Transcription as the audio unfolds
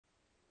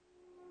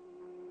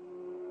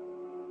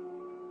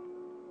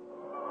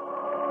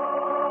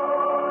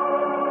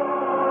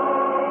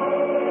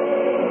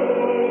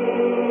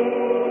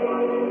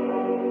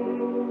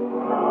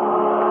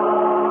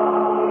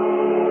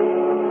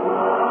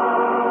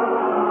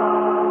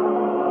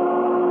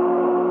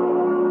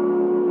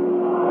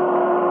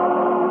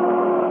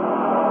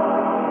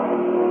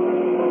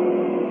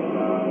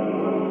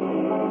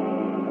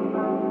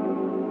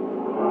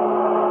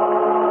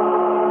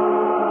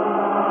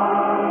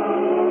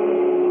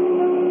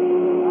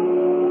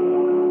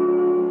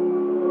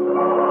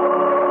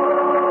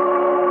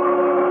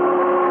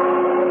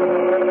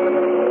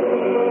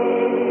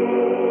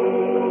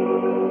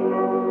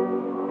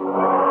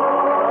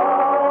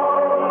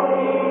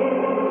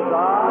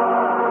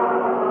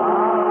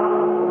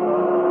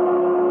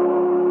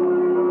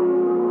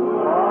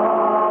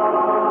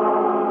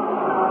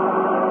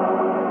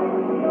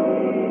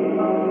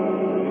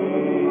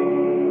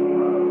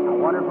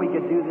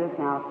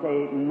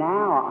say,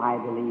 now I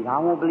believe. I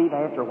won't believe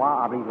after a while.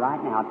 I believe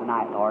right now,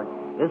 tonight, Lord.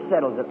 This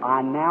settles it.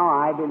 Now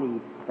I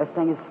believe. Let's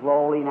sing it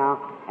slowly now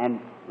and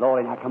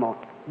slowly now. Come on.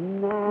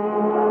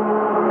 Now.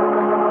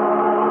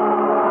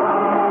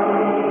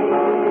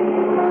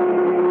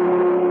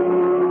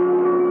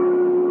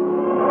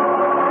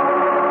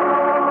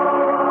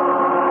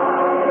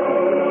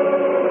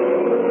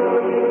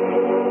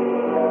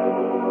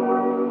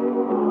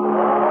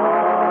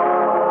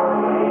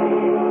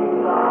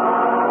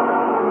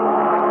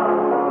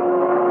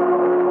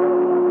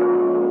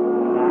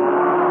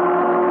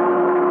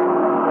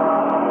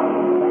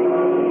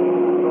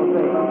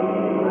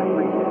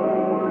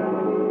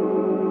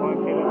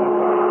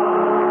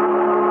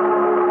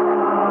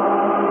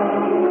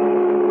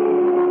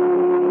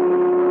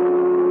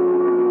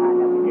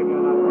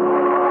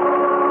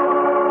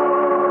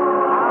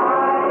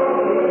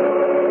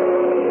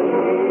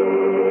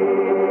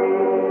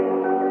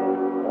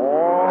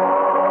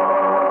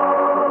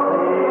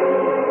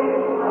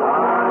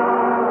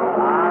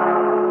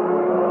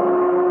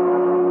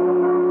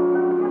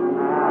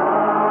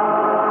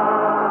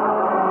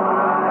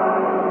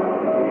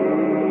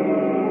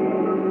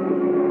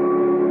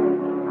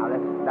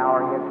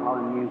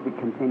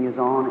 Continues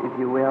on, if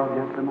you will,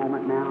 just a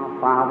moment now.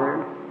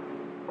 Father,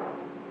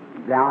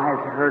 Thou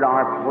hast heard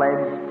our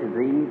pledge to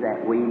Thee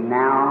that we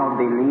now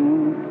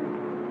believe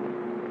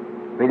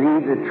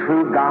the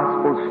true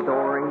gospel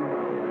story.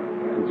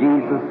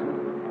 Jesus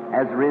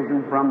has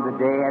risen from the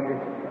dead,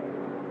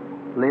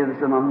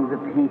 lives among the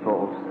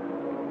peoples,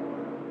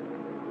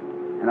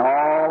 and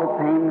all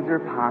things are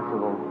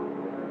possible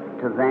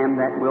to them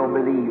that will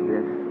believe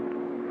this.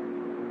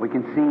 We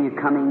can see you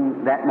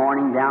coming that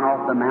morning down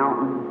off the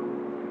mountain,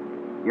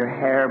 your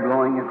hair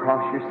blowing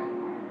across your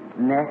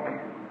neck.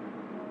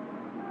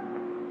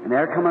 And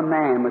there come a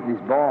man with his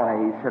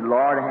boy. He said,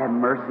 Lord, have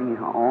mercy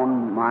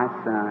on my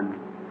son.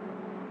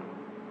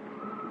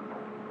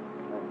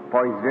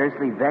 For he's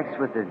variously vexed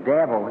with the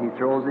devil. He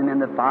throws him in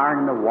the fire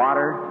and in the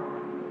water,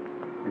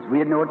 as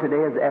we know it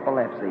today as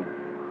epilepsy.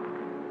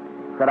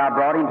 Said, I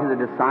brought him to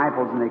the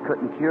disciples and they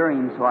couldn't cure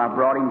him, so I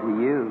brought him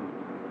to you.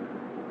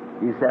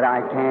 You said, I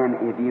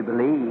can if you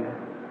believe.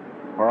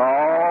 For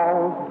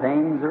all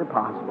things are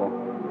possible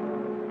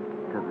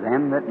to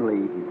them that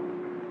believe.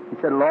 He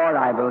said, Lord,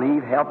 I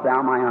believe. Help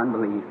Thou my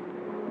unbelief.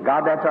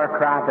 God, that's our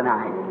cry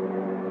tonight.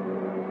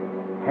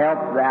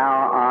 Help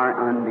Thou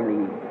our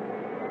unbelief.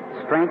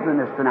 Strengthen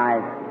us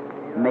tonight.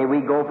 May we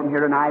go from here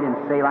tonight and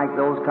say like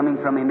those coming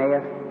from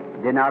Emmaus,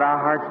 did not our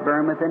hearts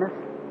burn within us?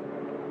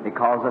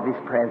 Because of His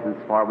presence,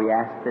 for we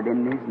ask it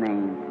in His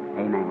name.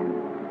 Amen.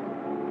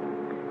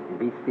 And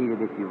be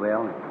seated, if you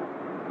will.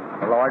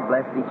 The Lord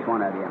bless each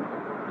one of you.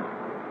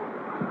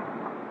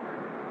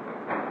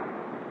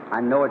 I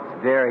know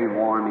it's very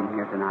warm in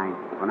here tonight.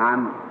 When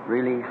I'm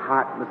really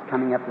hot, was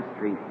coming up the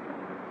street.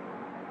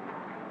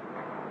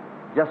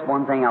 Just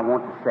one thing I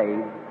want to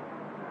say.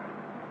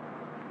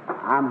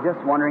 I'm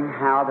just wondering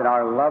how that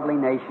our lovely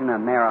nation,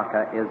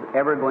 America, is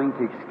ever going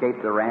to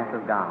escape the wrath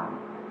of God.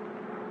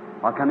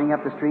 While coming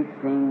up the street,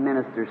 seeing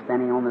ministers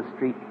standing on the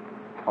street,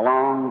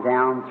 along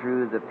down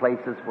through the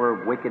places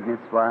where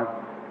wickedness was,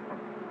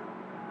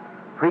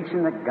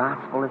 preaching the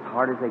gospel as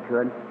hard as they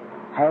could,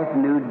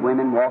 half-nude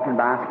women walking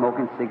by,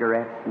 smoking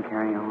cigarettes and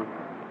carrying on.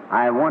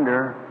 I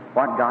wonder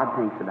what God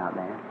thinks about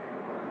that.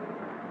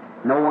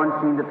 No one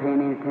seemed to pay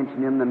any attention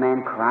to them. The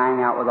man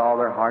crying out with all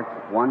their hearts,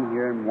 one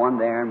here and one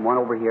there and one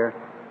over here.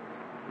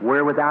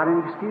 We're without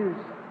an excuse.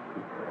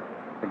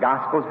 The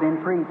gospel's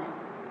been preached.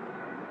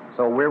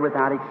 So we're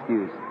without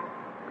excuse.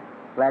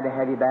 Glad to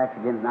have you back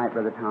again tonight,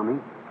 Brother Tommy.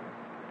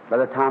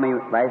 Brother Tommy,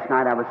 last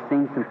night I was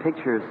seeing some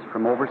pictures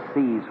from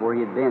overseas where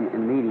he had been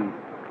in meetings.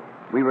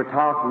 We were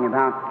talking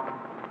about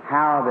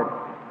how that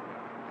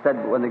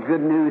said when the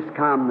good news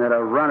come that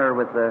a runner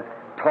with a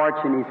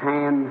torch in his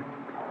hand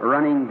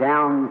running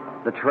down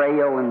the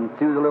trail and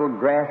through the little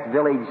grass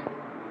village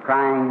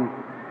crying,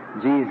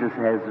 Jesus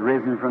has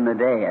risen from the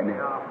dead.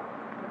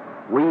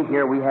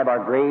 We have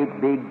our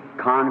great big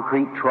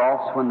concrete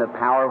troughs. When the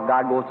power of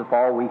God goes to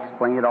fall, we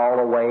explain it all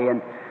away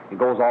and it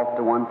goes off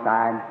to one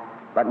side.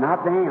 But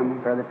not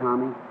them, Brother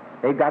Tommy.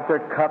 They've got their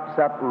cups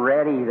up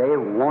ready. They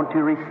want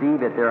to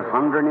receive it. They're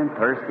hungering and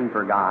thirsting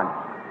for God.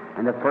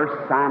 And the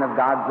first sign of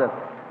God's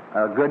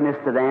goodness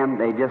to them,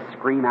 they just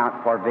scream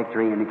out for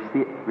victory and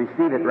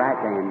receive it right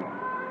then.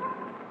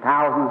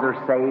 Thousands are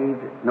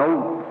saved.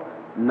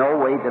 No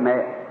way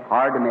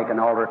hard to make an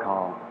altar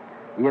call.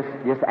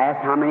 Just ask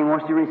how many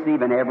wants to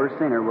receive, and every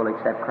sinner will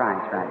accept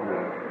Christ right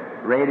now.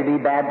 Ready to be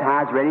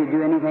baptized, ready to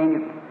do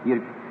anything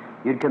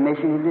you'd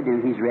commission him to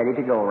do. He's ready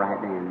to go right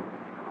then.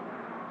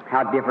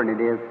 How different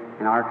it is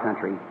in our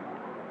country.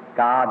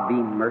 God be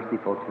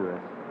merciful to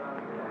us.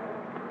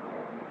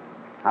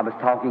 I was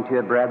talking to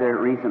a brother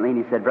recently,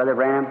 and he said, Brother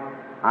Branham,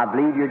 I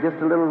believe you're just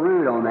a little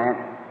rude on that.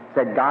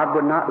 Said God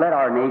would not let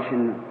our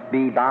nation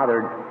be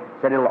bothered.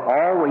 Said it'll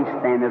always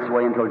stand this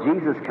way until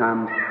Jesus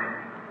comes.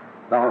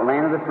 The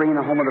land of the free and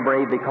the home of the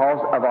brave, because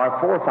of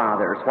our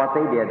forefathers, what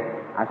they did.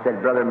 I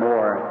said, Brother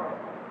Moore,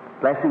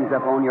 blessings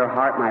upon your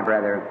heart, my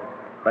brother.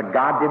 But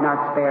God did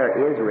not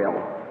spare Israel.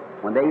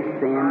 When they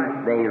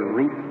sinned, they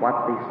reaped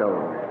what they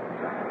sowed.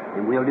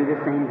 And we'll do the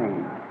same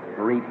thing,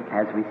 reap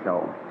as we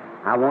sow.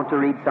 I want to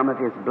read some of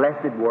His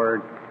blessed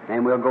Word,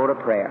 and we'll go to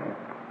prayer.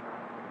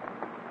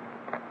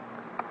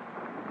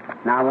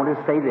 Now, I want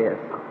to say this,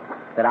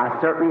 that I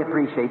certainly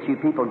appreciate you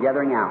people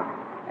gathering out.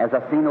 As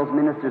I've seen those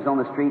ministers on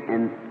the street,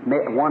 and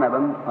one of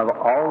them, of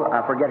all,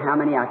 I forget how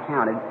many I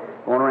counted,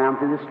 going around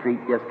through the street,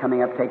 just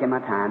coming up, taking my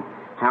time,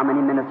 how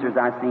many ministers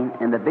I've seen,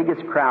 and the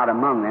biggest crowd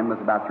among them was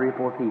about 3 or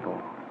 4 people.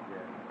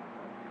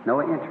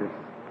 No interest.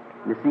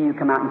 To see you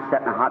come out and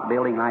sit in a hot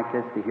building like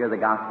this to hear the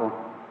gospel,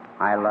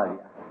 I love you.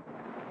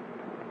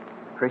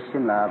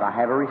 Christian love, I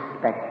have a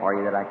respect for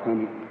you that I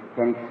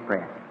can't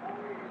express.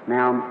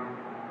 Now,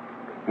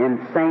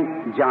 in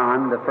St.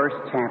 John, the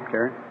 1st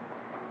chapter,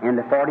 in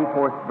the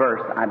 44th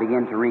verse, I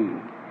begin to read.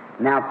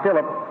 Now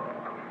Philip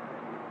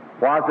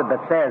was of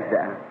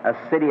Bethsaida,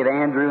 a city of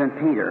Andrew and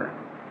Peter.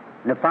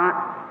 And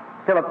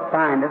Philip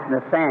findeth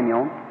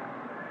Nathanael,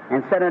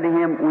 and said unto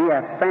him, We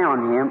have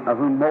found him, of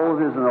whom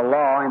Moses and the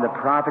law and the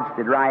prophets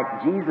did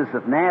write, Jesus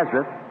of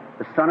Nazareth,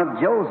 the son of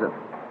Joseph.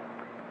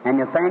 And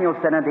Nathanael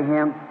said unto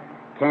him,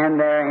 Can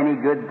there any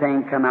good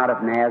thing come out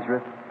of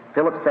Nazareth?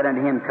 Philip said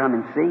unto him, Come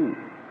and see.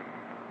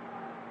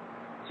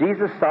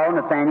 Jesus saw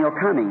Nathanael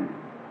coming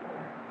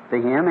to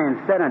him, and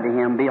said unto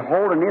him,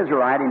 Behold, an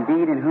Israelite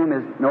indeed, in whom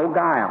is no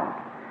guile.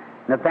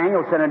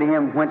 Nathanael said unto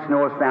him, Whence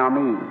knowest thou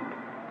me?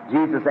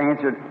 Jesus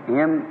answered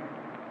him,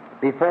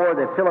 Before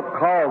that Philip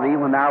called thee,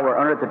 when thou wert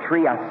under the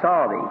tree, I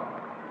saw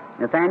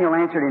thee. Nathanael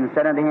answered him and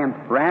said unto him,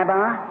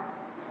 Rabbi,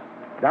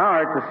 thou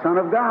art the Son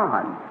of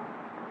God.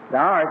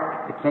 Thou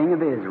art the King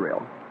of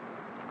Israel.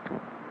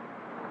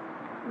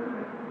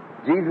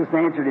 Jesus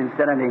answered and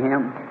said unto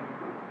him,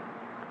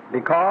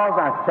 Because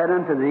I said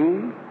unto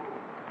thee,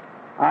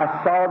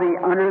 I saw thee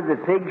under the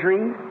fig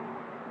tree,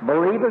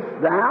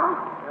 believest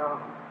thou?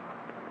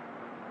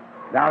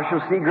 Thou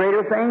shalt see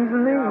greater things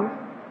than these.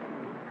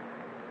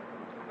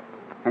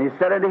 And he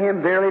said unto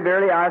him, Verily,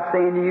 verily, I say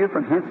unto you,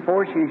 from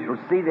henceforth you shall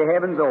see the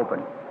heavens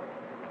open,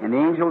 and the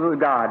angels of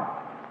God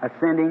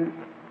ascending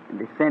and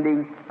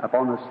descending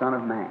upon the Son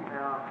of Man.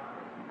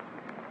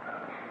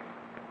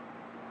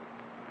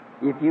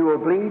 If you will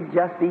believe,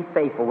 just be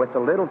faithful with the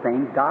little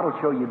things, God will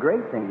show you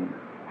great things.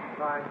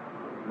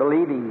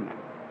 Believing,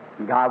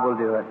 God will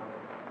do it.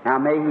 Now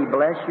may He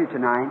bless you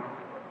tonight.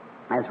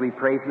 As we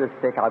pray for the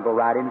sick, I'll go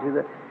right into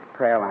the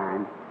prayer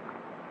line.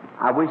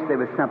 I wish there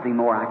was something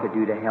more I could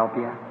do to help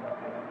you.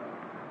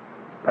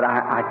 But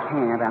I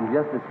can't. I'm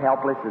just as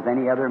helpless as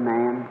any other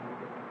man.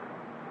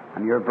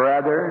 I'm your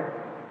brother.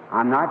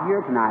 I'm not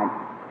here tonight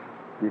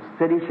in the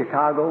city of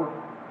Chicago,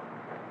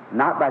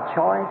 not by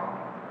choice,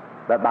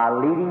 but by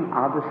leading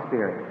of the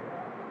Spirit.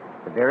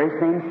 The very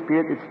same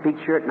Spirit that speaks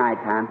here at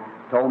nighttime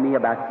told me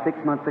about 6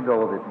 months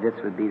ago that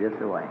this would be this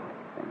way.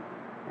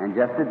 And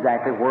just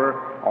exactly we're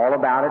all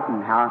about it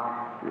and how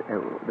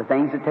the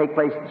things that take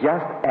place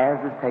just as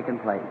is taking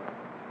place.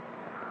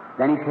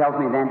 Then He tells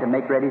me then to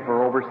make ready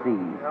for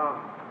overseas.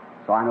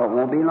 So I know it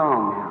won't be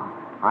long now.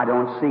 I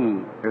don't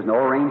see, there's no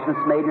arrangements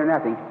made or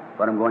nothing,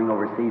 but I'm going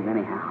overseas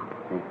anyhow,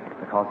 see,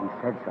 because He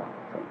said so.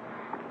 See.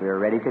 We are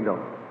ready to go.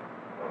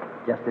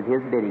 Just at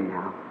His bidding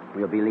now,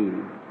 we'll be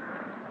leaving.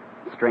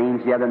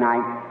 Strange, the other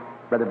night,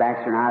 Brother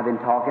Baxter and I have been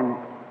talking,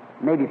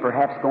 maybe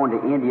perhaps going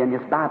to India and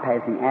just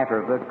bypassing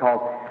Africa,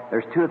 because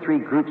there's 2 or 3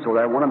 groups over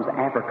there. One of them's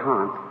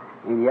Afrikaans,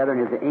 and the other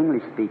is the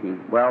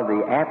English-speaking. Well,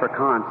 the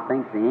Afrikaans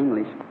thinks the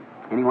English.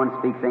 Anyone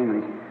speaks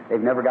English.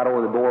 They've never got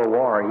over the Boer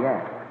War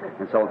yet.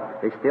 And so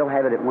they still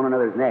have it at one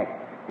another's neck.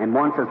 And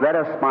one says, let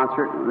us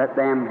sponsor it, and let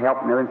them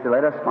help, and the other says,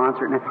 let us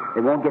sponsor it. And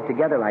they won't get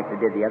together like they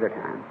did the other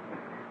time.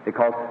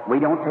 Because we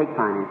don't take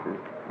finances,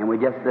 and we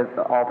just,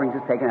 the offerings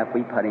is taken up,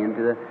 we put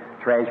into the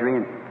treasury,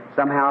 and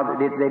somehow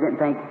they didn't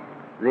think,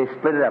 they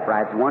split it up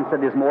right. One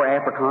said there's more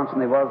Afrikaans than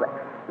there was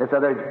this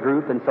other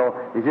group, and so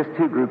there's just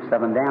 2 groups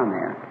of them down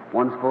there.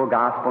 One's full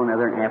gospel, and the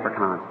other in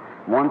Afrikaans.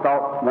 One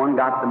thought one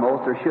got the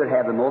most, or should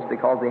have the most,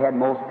 because they had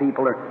most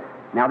people, or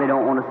now they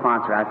don't want to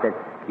sponsor. I said,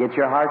 get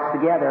your hearts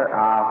together.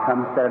 I'll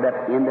come set it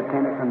up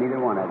independent from either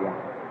one of you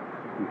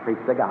and preach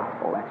the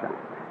gospel. That's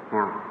right.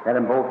 Now, let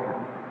them both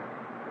come.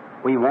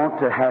 We want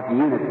to have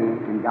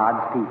unity in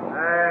God's people.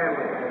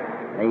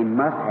 They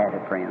must have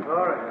it, friends.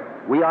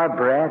 We are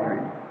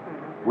brethren.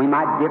 We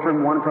might differ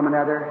one from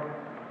another,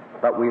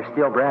 but we're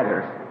still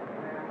brothers.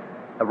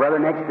 The brother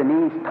next to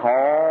me is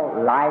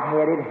tall,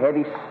 light-headed,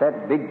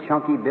 heavy-set, big,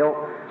 chunky built,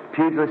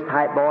 pugilist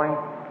type boy.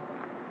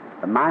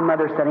 But my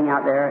mother sitting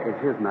out there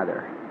is his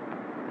mother.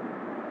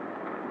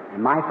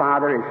 And my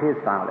father is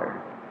his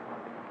father.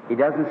 He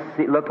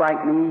doesn't look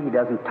like me. He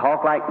doesn't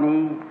talk like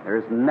me.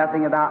 There's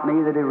nothing about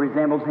me that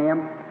resembles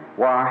him.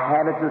 Well, our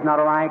habits is not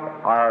alike.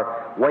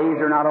 Our ways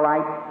are not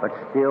alike. But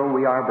still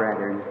we are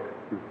brethren.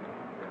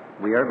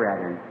 We are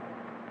brethren.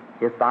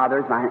 His father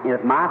is mine.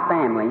 If my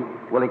family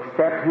will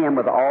accept him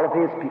with all of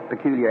his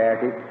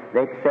peculiarities,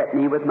 they accept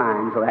me with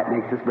mine, so that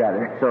makes us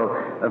brother. So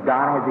if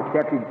God has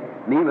accepted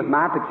me with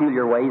my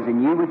peculiar ways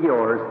and you with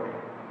yours,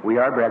 we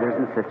are brothers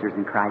and sisters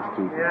in Christ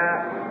Jesus.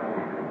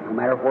 Yeah. No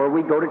matter where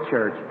we go to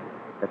church,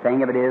 the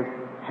thing of it is,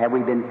 have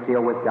we been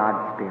filled with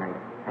God's Spirit?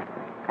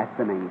 That's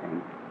the main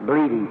thing.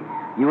 Believing.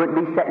 You wouldn't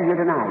be sitting here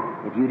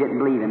tonight if you didn't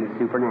believe in the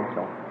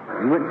supernatural.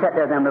 You wouldn't sit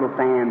there with them little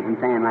fans and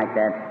fan like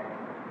that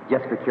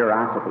just for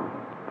curiosity.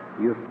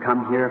 You've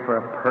come here for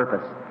a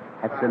purpose.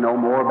 That's to know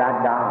more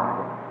about God.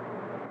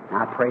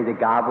 And I pray that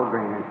God will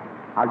grant it.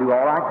 I'll do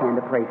all I can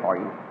to pray for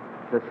you.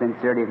 It's the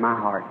sincerity of my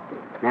heart.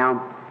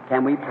 Now,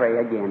 can we pray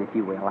again, if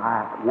you will?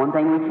 One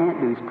thing we can't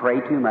do is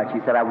pray too much. He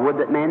said, I would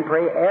that men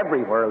pray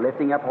everywhere,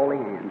 lifting up holy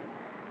hands.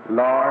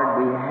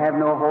 Lord, we have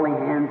no holy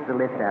hands to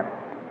lift up,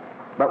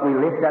 but we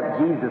lift up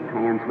Jesus'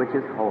 hands, which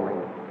is holy.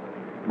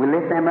 We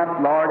lift them up,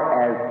 Lord,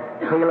 as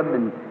Caleb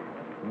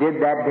did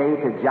that day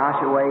to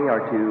Joshua or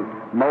to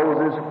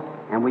Moses,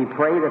 and we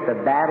pray that the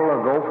battle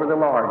will go for the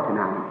Lord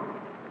tonight.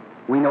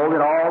 We know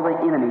that all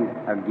the enemies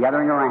are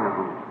gathering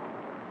around.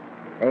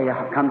 They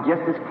come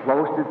just as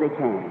close as they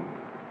can.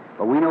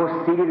 But we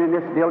know seated in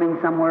this building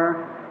somewhere,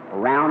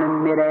 around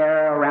in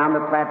midair, around the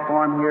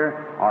platform here,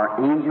 are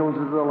angels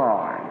of the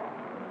Lord.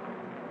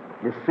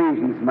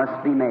 Decisions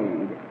must be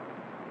made.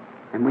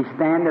 And we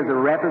stand as a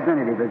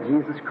representative of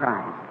Jesus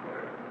Christ.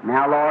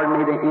 Now, Lord,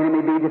 may the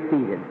enemy be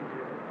defeated.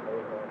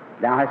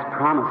 Thou hast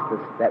promised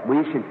us that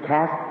we should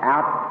cast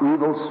out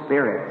evil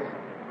spirits.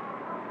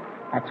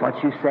 That's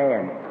what you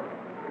said.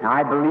 And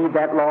I believe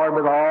that, Lord,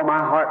 with all my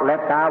heart.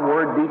 Let thy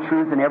word be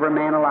truth and every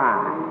man a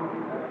lie.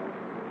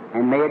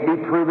 And may it be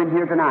proven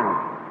here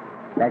tonight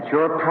that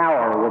your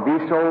power will be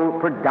so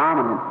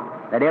predominant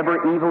that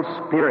every evil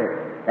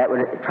spirit that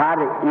would try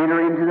to enter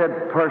into the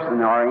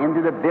person or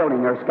into the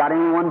building or has got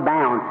anyone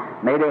bound,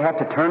 may they have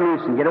to turn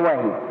loose and get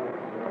away.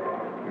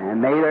 And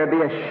may there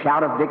be a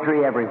shout of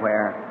victory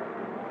everywhere.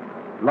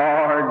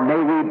 Lord, may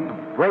we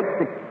break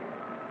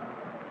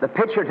the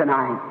pitcher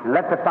tonight and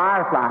let the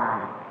fire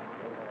fly.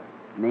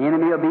 And the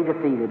enemy will be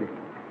defeated.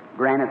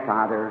 Grant it,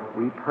 Father.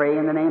 We pray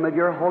in the name of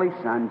your Holy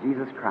Son,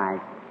 Jesus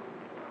Christ.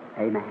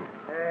 Amen.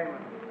 Amen.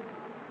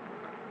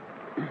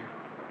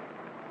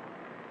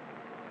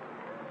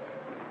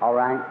 All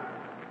right.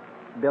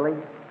 Billy?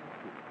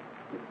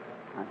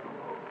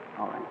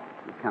 All right.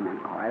 He's coming.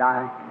 All right.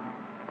 I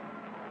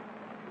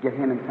get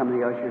him and some of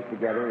the ushers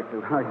together. If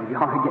you want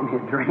to get me a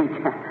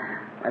drink,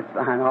 that's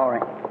fine. All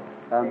right.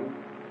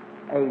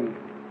 A.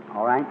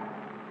 All right.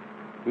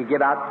 You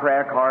give out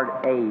prayer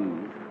card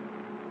A's.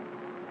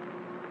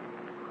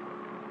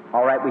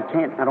 All right. We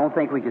can't. I don't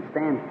think we could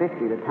stand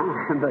 50 at a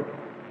time, but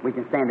we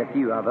can stand a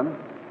few of them.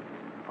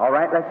 All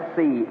right, let's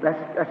see.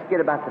 Let's get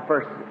about the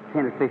first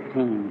 10 or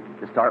 15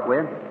 to start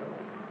with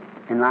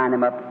and line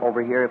them up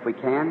over here if we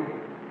can.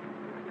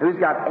 Who's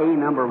got A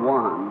number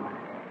 1?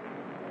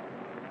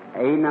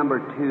 A number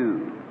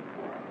 2?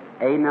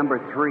 A number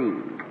 3?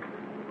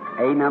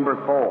 A number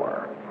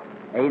 4?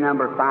 A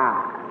number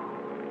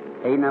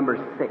 5? A number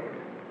 6?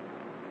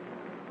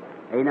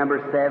 A number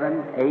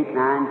 7, 8,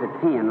 9 to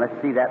 10.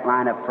 Let's see that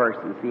line up first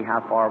and see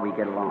how far we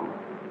get along.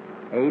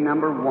 A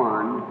number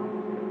 1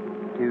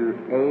 to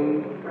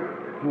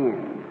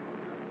A10.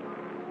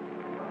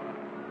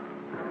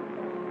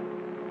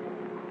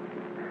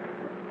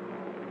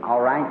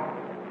 All right.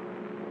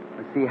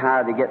 Let's see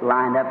how they get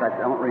lined up. I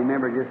don't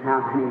remember just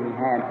how many we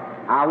had.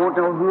 I want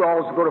to know who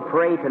all is going to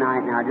pray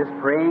tonight now. Just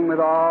praying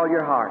with all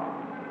your heart.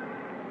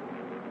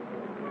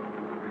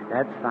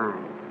 That's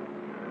fine.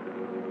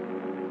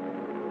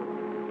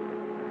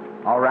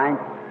 All right.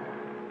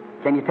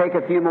 Can you take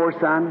a few more,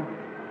 son?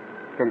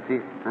 Can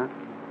you? Huh?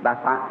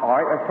 About 5. All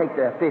right, let's take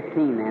the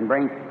 15 then.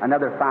 Bring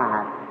another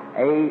 5.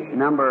 A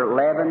number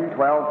 11,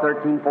 12,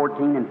 13,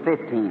 14, and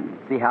 15.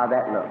 See how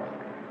that looks.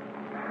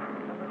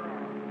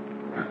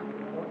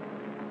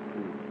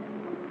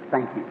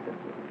 Thank you,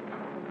 sister.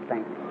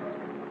 Thank you.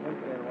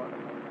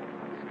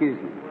 Excuse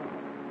me.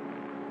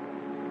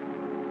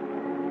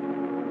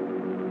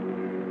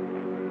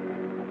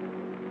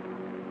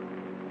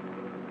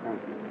 Thank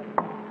you.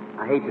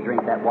 I hate to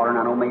drink that water, and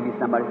I know maybe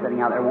somebody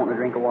sitting out there wanting a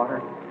drink of water.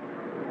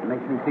 It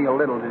makes me feel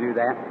little to do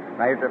that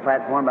right at the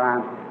platform, but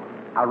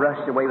I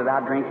rushed away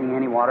without drinking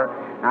any water.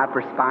 I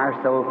perspire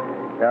so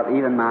that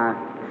even my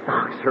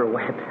socks are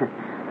wet.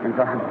 And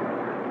so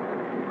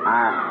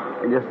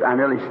I'm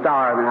really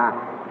starved, and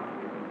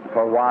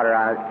for water,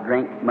 I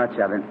drink much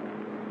of it.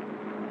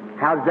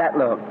 How does that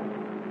look?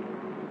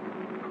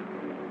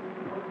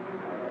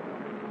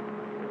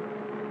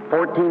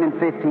 14 and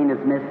 15 is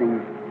missing.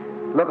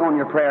 Look on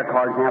your prayer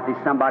cards now if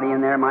there's somebody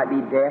in there might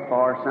be deaf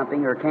or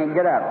something or can't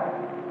get up.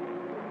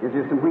 Is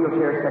there some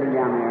wheelchairs sitting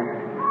down there?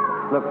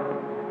 Look,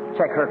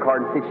 check her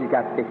card and see if she's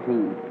got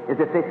 15. Is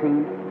it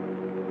 15?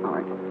 All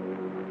right.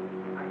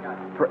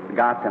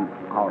 Got them.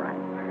 All right.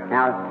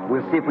 Now,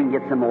 we'll see if we can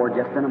get some more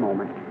just in a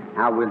moment.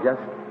 Now,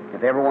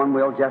 if everyone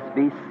will just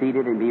be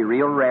seated and be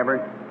real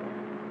reverent,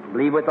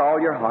 believe with all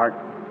your heart,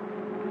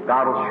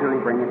 God will surely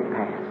bring it to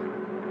pass.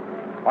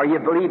 Are you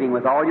believing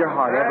with all your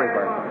heart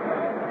everywhere?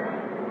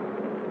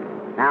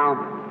 Now,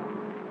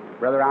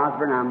 Brother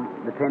Osborne,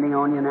 I'm depending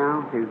on you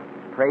now to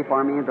pray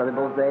for me, and Brother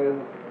Bose,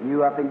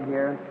 you up in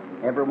here,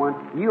 everyone.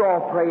 You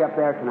all pray up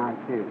there tonight,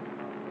 too.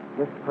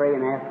 Just pray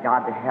and ask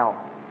God to help.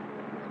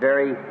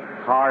 very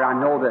hard. I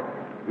know that,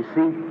 you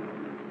see,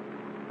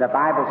 the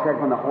Bible says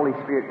when the Holy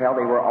Spirit fell,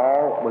 they were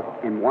all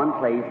in one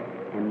place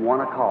in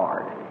one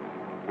accord.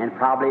 And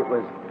probably it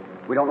was,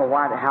 we don't know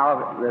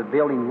how the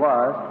building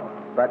was,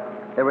 but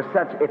there was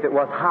such, if it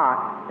was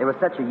hot, there was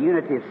such a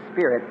unity of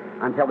spirit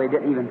until they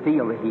didn't even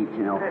feel the heat,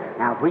 you know.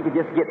 Now, if we could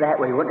just get that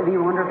way, wouldn't it be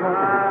wonderful?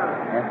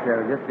 Yes,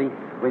 sir. Just be,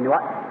 we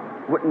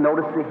wouldn't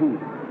notice the heat.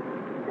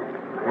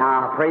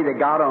 Now, I pray that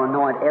God will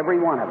anoint every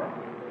one of us.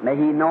 May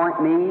He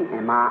anoint me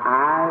and my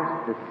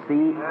eyes to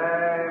see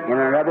in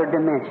another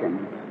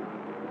dimension.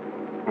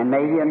 And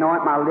may He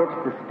anoint my lips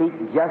to speak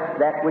just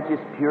that which is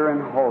pure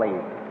and holy.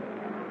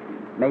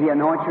 May He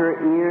anoint your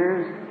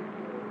ears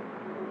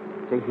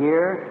to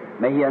hear.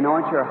 May He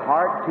anoint your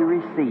heart to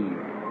receive,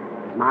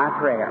 is my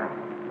prayer.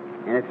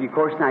 And if you, of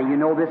course, now you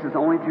know this is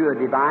only through a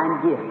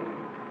divine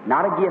gift.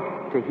 Not a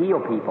gift to heal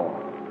people.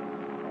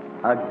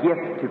 A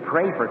gift to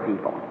pray for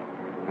people.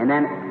 And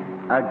then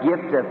a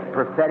gift of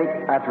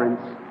prophetic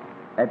utterance,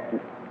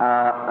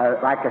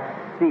 like a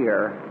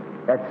seer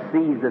that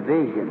sees the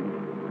vision.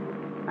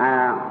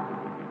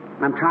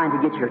 I'm trying to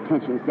get your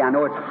attention. See, I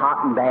know it's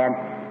hot and bad.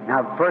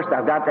 Now, first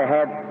I've got to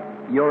have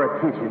your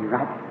attention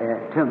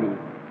right to me.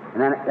 And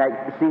then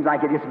it seems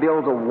like it just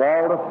builds a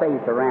wall of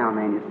faith around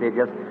me. You see,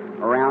 just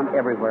around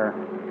everywhere.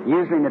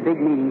 Usually in the big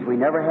meetings, we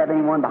never have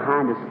anyone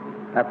behind us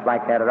up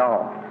like that at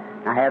all.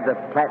 I have the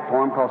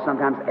platform called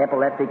sometimes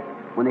epileptic.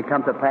 When they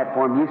come to the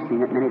platform, you've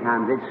seen it many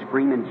times. They'd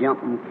scream and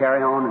jump and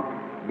carry on and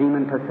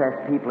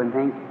demon-possessed people and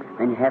things.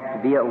 And you have to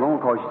be alone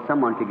because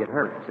someone could get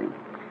hurt, see,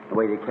 the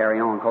way they carry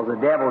on. Because the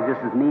devil is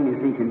just as mean as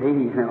he can be,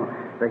 you know.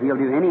 So he'll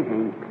do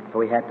anything. So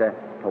we have to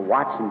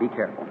watch and be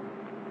careful.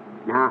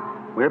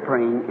 Now, we're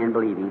praying and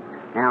believing.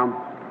 Now,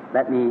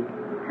 let me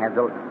have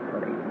those.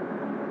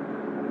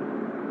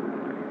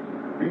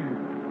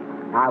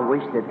 I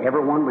wish that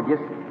everyone would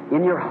just,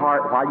 in your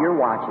heart while you're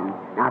watching.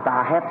 Now, if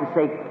I have to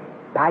say,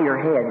 bow your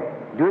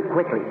head, do it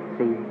quickly,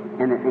 see,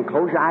 and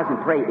close your eyes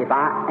and pray if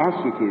I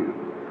ask you to.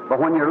 But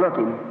when you're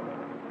looking,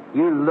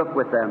 you look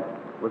with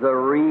a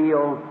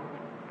real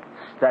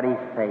steady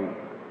faith.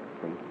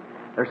 See,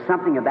 there's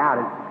something about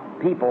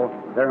it. People,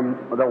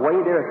 the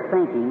way they're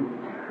thinking,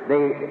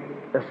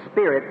 the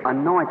Spirit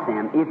anoints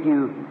them.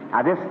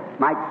 Now this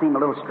might seem a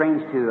little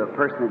strange to a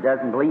person that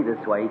doesn't believe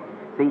this way.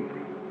 See,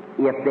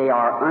 if they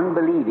are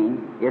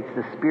unbelieving, it's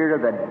the spirit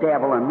of the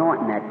devil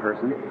anointing that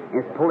person.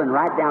 It's pulling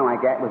right down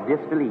like that with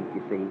disbelief,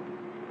 you see.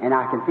 And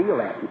I can feel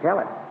that and tell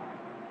it.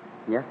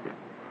 Yes, sir.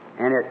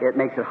 And it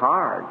makes it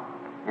hard.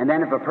 And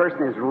then if a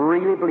person is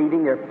really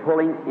believing, they're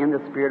pulling in the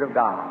Spirit of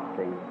God,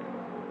 see.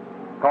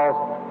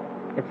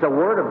 Because it's the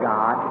Word of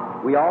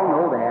God. We all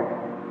know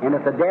that. And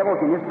if the devil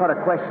can just put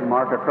a question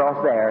mark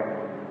across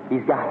there,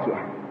 he's got you.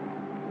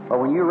 But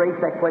when you raise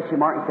that question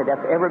mark and say,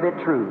 that's every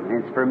bit true,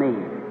 and it's for me,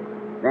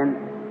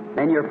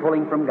 then you're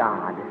pulling from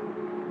God.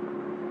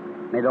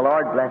 May the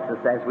Lord bless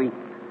us as we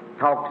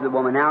talk to the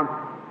woman. Now,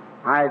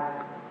 I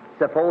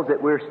suppose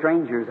that we're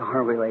strangers,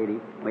 are we, lady?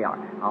 We are.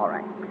 All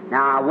right.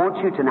 Now, I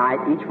want you tonight,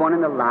 each one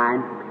in the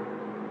line,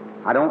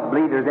 I don't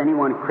believe there's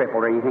anyone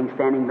crippled or anything to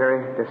stand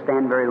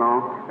very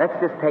long. Let's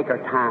just take our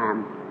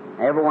time.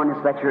 Everyone,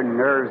 just let your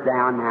nerves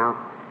down now,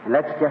 and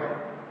let's just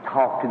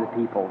talk to the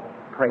people,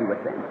 pray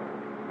with them.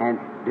 And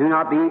do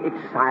not be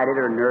excited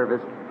or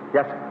nervous,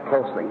 just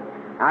closely.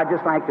 I'd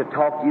just like to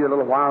talk to you a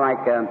little while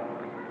like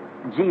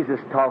Jesus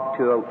talked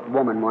to a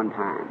woman one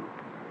time.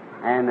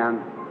 And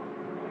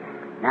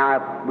now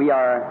if we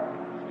are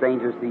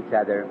strangers to each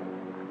other,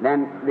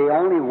 then the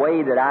only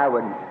way that I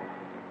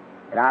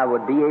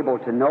would be able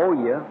to know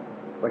you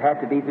would have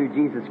to be through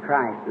Jesus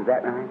Christ. Is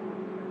that right?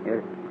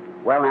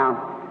 Well,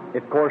 now,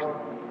 of course,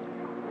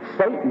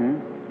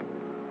 Satan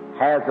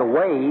has a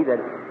way that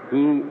he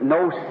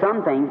knows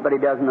some things, but he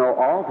doesn't know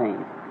all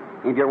things.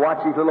 If you're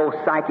watching these little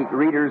psychic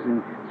readers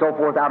and so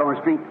forth out on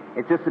the street,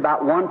 it's just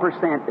about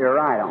 1% they're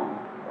right on.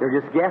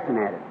 They're just guessing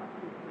at it.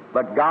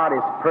 But God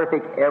is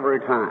perfect every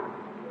time.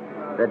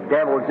 The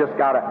devil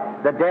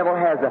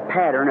has a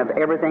pattern of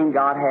everything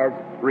God has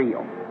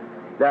real.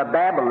 The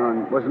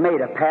Babylon was made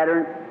a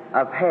pattern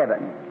of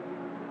heaven.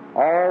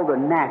 All the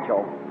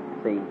natural,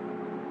 see,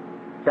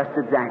 just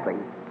exactly.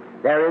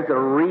 There is a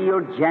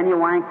real,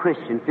 genuine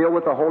Christian filled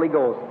with the Holy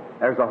Ghost.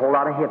 There's a whole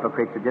lot of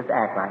hypocrites that just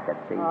act like that,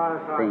 see.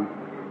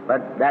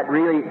 But that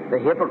really, the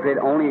hypocrite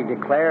only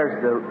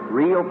declares the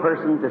real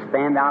person to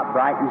stand out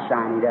bright and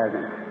shiny,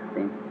 doesn't it?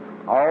 See?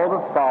 All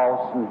the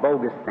false and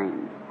bogus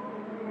things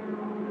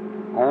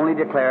only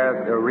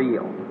declare the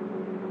real.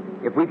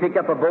 If we pick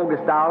up a bogus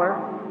dollar,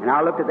 and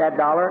I looked at that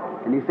dollar,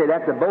 and you say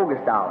that's a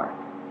bogus dollar,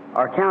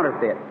 or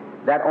counterfeit,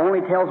 that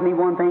only tells me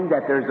one thing,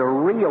 that there's a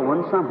real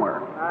one somewhere.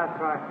 That's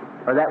right.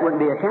 Or that wouldn't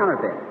be a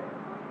counterfeit.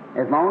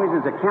 As long as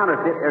there's a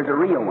counterfeit, there's a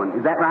real one.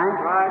 Is that right?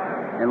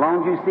 Right. As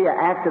long as you see an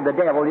act of the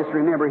devil, just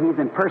remember he's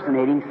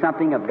impersonating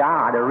something of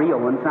God, a real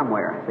one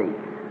somewhere. See?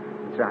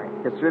 That's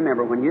right. Just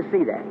remember, when you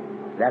see that,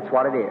 that's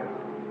what it is.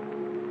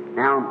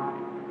 Now,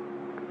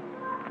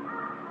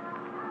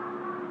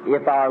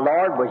 if our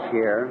Lord was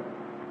here,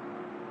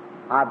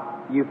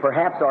 you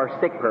perhaps are a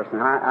sick person.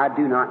 I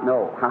do not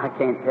know. I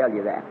can't tell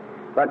you that.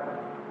 But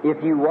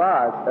if you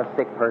was a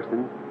sick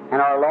person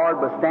and our Lord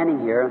was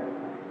standing here,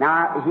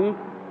 now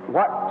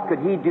what could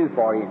He do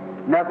for you?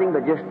 Nothing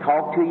but just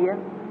talk to you.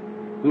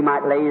 He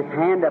might lay His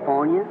hand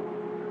upon you,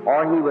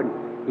 or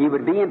He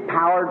would be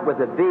empowered with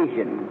a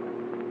vision,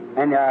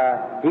 and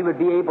He would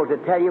be able to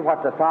tell you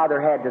what the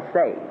Father had to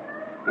say.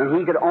 And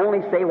He could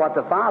only say what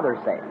the Father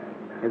said.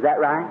 Is that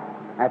right?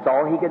 That's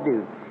all He could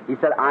do. He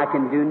said, I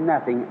can do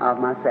nothing of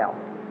myself.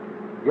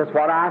 Just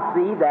what I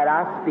see, that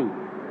I speak.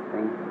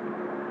 See?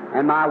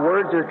 And my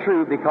words are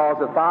true because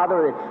the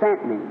Father that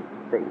sent me,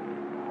 see,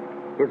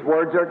 His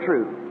words are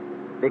true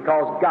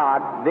because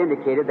God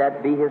vindicated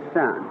that be His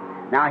Son.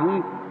 Now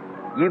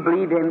you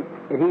believe Him,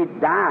 that He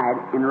died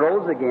and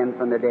rose again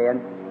from the dead,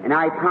 and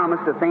now He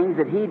promised the things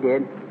that He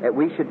did that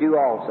we should do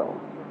also.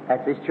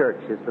 That's His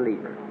church, His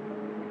believers.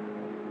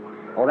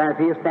 Well, then if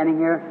He was standing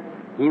here,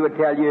 He would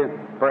tell you,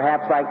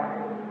 perhaps like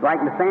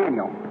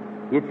Nathaniel,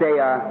 He'd say,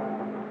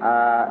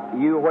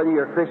 whether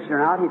you're a Christian or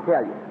not, He'd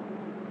tell you.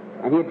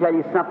 And He'd tell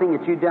you something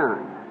that you've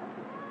done.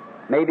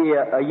 Maybe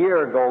a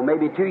year ago,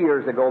 maybe 2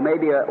 years ago,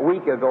 maybe a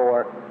week ago,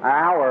 or an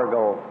hour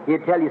ago.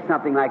 He'd tell you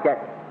something like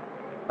that.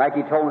 Like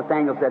He told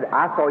Nathaniel, said,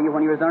 I saw you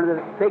when you was under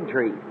the fig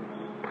tree.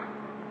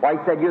 Why, He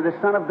said, you're the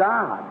Son of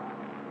God.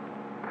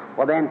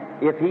 Well, then,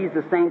 if He's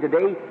the same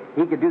today,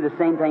 He could do the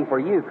same thing for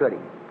you, could He?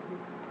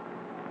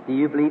 Do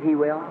you believe He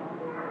will?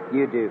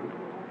 You do.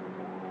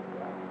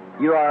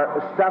 You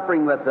are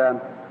suffering with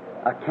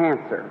a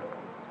cancer.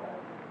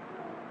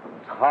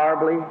 It's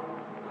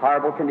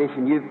horrible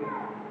condition.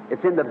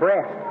 It's in the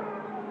breast.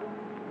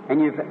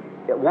 And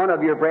one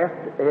of your breasts,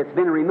 it's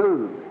been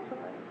removed.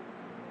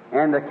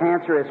 And the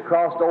cancer has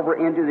crossed over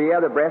into the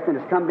other breast and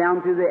it's come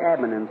down through the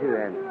abdomen too.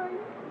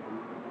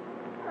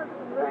 That's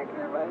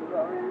exactly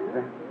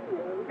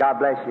right. God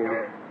bless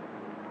you.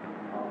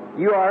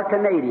 You are a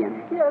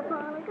Canadian. Yes,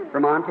 I'm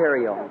from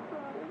Ontario.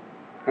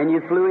 And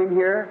you flew in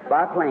here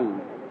by plane.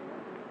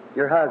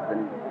 Your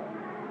husband.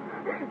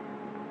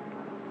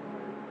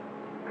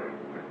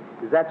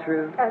 Is that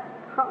true? That's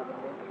totally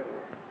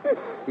true.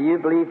 Do you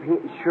believe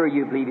sure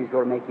you believe He's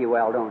going to make you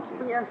well, don't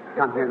you? Yes.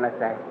 Come here and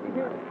let's ask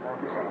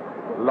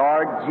Him.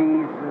 Lord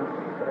Jesus,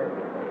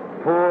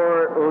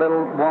 poor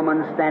little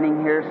woman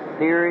standing here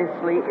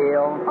seriously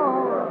ill,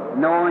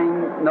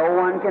 knowing no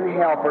one can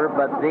help her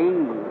but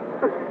Thee.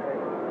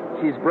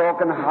 She's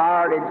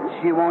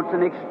broken-hearted. She wants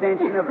an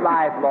extension of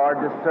life,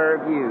 Lord, to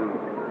serve You.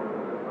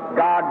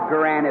 God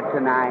grant it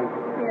tonight.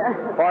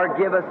 Yes.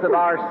 Forgive us of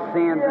our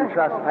sins and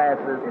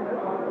trespasses,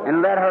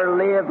 and let her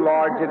live,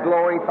 Lord, to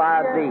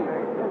glorify Thee.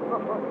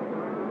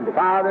 And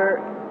Father,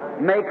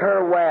 make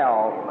her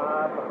well.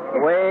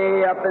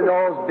 Way up in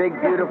those big,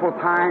 beautiful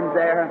pines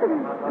there.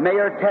 May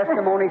her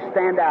testimony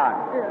stand out.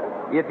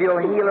 If You'll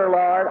heal her,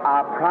 Lord,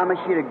 I promise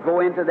You to go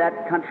into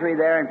that country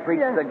there and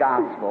preach the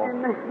gospel.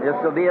 This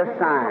will be a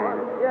sign.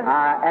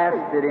 I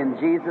asked it in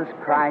Jesus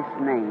Christ's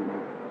name.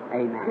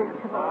 Amen.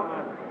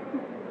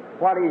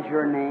 What is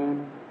your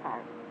name?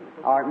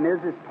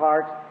 Mrs.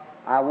 Parks,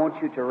 I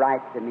want you to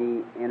write to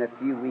me in a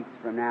few weeks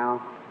from now,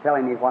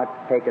 telling me what's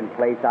taken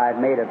place. I've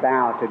made a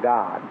vow to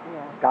God.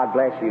 God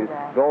bless you.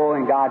 Go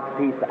in God's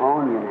peace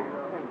on you now.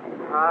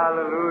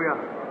 Hallelujah.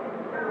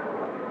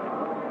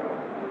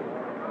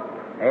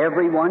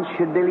 Everyone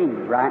should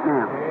believe right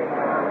now.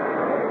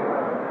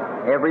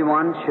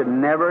 Everyone should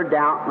never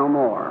doubt no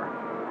more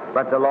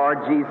but the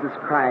Lord Jesus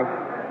Christ.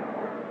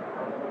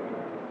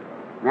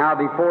 Now,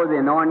 before the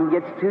anointing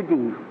gets too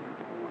deep,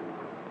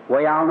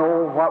 way I'll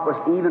know what was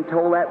even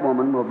told that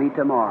woman will be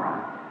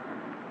tomorrow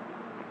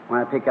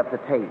when I pick up the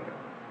tape.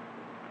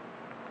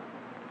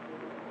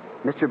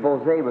 Mr.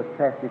 Bose was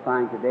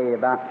testifying today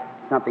about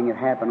something that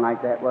happened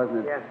like that,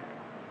 wasn't it? Yes.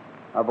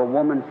 Of a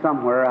woman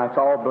somewhere. It's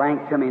all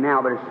blank to me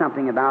now, but it's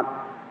something about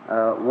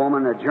a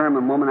woman, a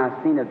German woman. I've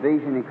seen a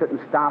vision and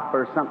couldn't stop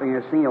or something.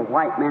 I've seen a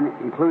white man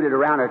included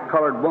around a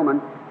colored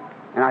woman,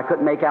 and I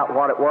couldn't make out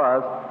what it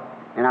was,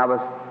 and I was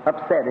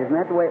upset. Isn't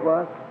that the way it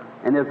was?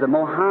 And there's a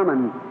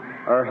Mohammedan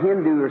or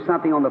Hindu or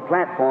something on the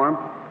platform.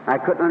 I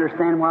couldn't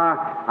understand why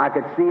I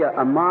could see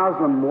a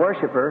Muslim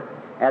worshiper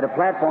at a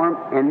platform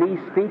and me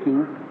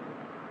speaking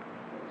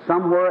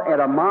somewhere at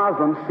a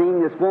Muslim, seeing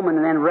this woman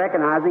and then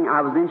recognizing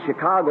I was in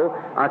Chicago.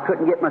 I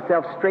couldn't get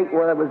myself straight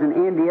whether I was in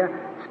India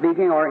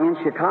speaking or in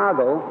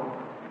Chicago.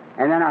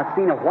 And then I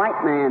seen a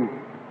white man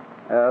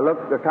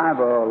look kind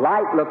of a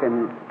light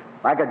looking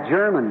like a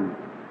German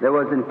that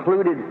was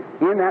included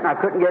in that, and I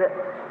couldn't get it.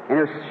 And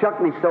it shook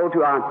me so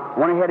to I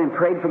went ahead and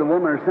prayed for the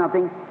woman or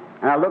something,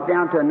 and I looked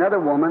down to another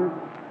woman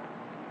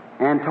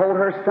and told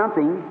her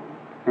something,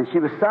 and she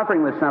was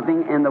suffering with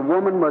something, and the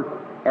woman was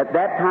at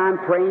that time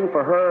praying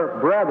for her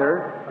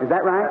brother. Is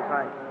that right? That's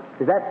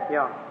right. Is that?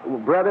 Yeah.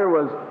 Brother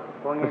was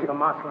Going into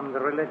Muslim, the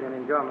religion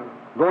in Germany.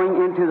 going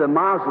into the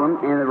Muslim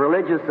and the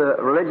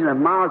religion of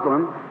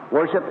Muslim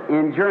worship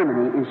in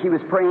Germany, and she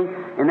was praying,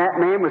 and that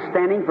man was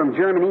standing from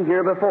Germany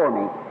here before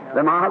me.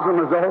 The Muslim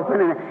was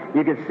open, and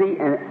you could see,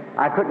 and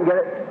I couldn't get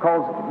it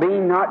because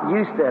being not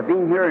used to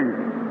being here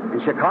in in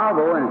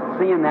Chicago and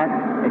seeing that,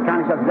 it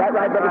kind of says, is that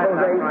right, Brother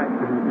Jose? That's right.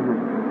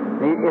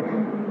 It's,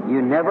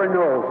 you never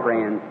know,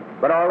 friends.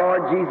 But our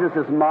Lord Jesus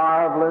is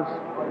marvelous,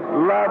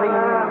 loving,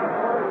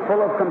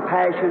 full of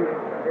compassion.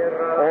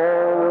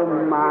 Oh,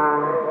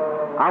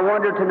 my. I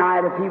wonder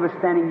tonight if He was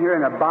standing here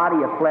in a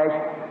body of flesh,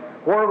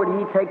 where would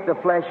He take the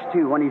flesh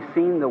to when He's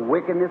seen the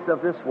wickedness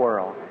of this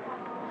world?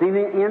 Seen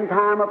the end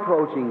time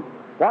approaching.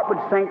 What would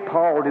St.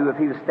 Paul do if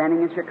he was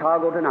standing in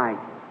Chicago tonight?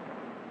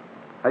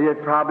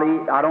 They'd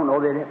probably, I don't know,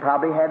 they'd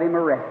probably have him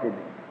arrested.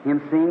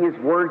 Him seeing his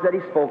words that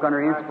he spoke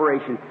under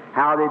inspiration,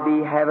 how they'd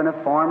be having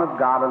a form of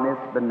godliness,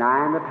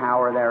 denying the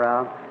power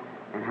thereof,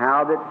 and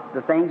how that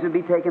the things would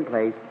be taking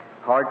place.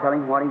 Hard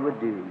telling what he would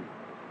do.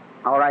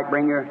 All right,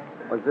 bring your,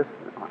 was this,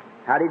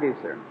 how do you do,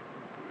 sir?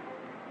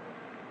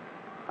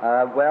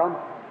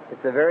 Well,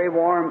 it's a very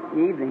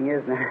warm evening,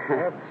 isn't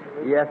it?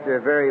 Yes, sir,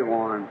 very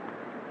warm.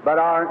 But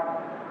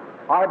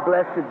our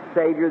blessed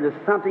Savior,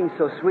 there's something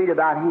so sweet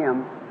about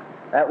Him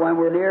that when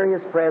we're near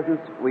His presence,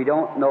 we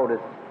don't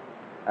notice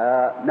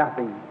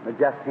nothing but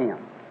just Him.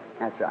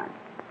 That's right.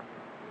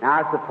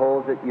 Now, I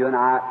suppose that you and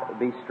I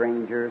be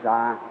strangers.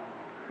 I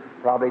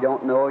probably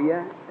don't know you.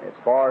 As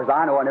far as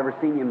I know, I've never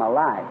seen you in my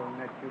life.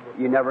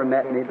 You never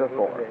met me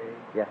before.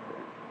 Yes, sir.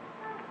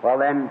 Well,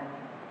 then,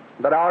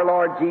 but our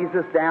Lord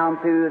Jesus, down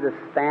through the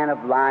span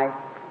of life,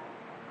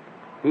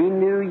 He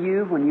knew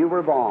you when you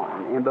were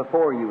born and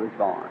before you was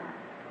born.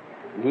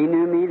 And He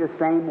knew me the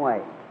same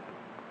way.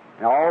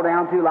 And all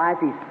down through life,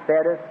 He's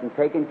fed us and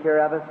taken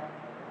care of us.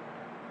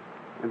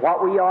 And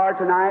what we are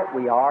tonight,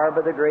 we are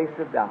by the grace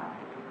of God.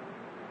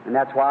 And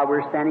that's why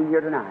we're standing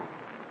here tonight.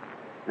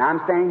 And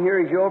I'm standing here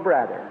as your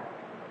brother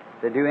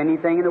to do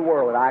anything in the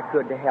world that I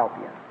could to help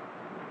you.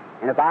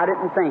 And if I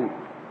didn't think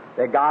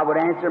that God would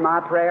answer my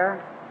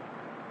prayer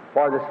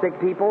for the sick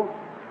people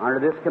under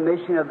this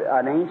commission of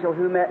an angel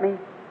who met me,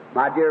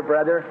 my dear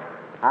brother,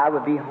 I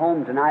would be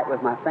home tonight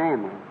with my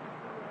family.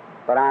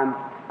 But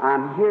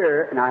I'm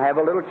here, and I have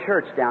a little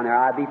church down there.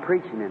 I'd be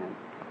preaching in it.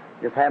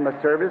 Just have my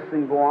service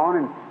and go on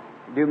and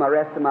do my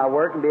rest of my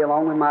work and be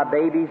along with my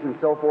babies and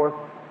so forth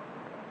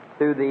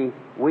through the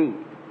week.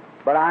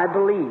 But I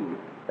believe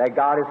that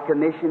God has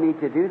commissioned me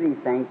to do these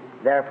things,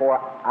 therefore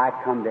I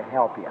come to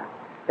help you.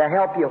 To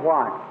help you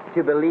what?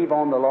 To believe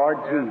on the Lord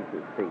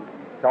Jesus, see.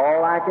 It's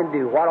all I can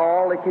do. What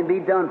all that can be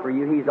done for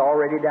you, He's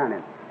already done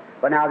it.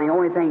 But now the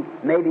only thing,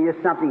 maybe is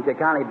something to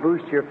kind of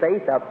boost your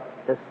faith up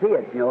to see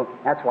it. You know,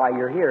 that's why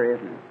you're here,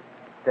 isn't it?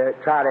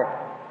 To try to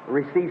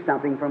receive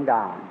something from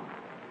God.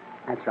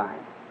 That's right.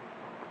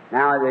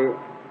 Now,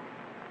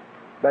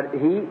 but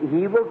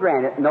He will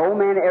grant it. No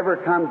man ever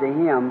come to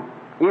Him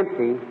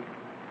empty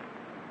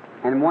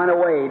and went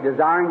away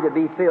desiring to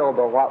be filled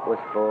by what was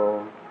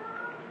full.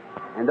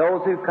 And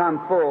those who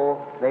come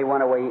full, they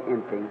went away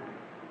empty.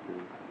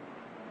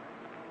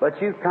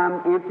 But you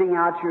come emptying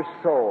out your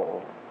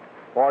soul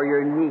for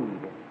your need.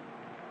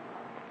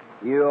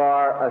 You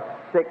are a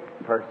sick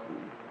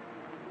person,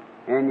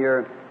 and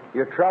your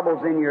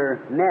trouble's in your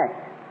neck.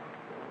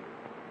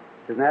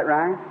 Isn't that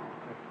right?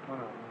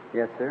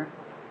 Yes, sir.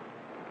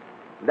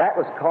 That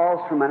was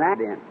caused from an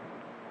accident.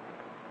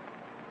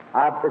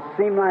 It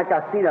seemed like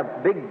I seen a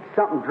big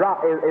something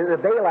drop. It was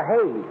a bale of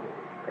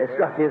hay. It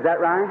struck you. Is that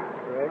right?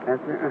 Correct. Yes,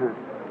 sir.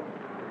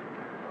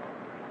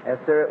 Yes,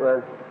 sir. It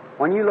was.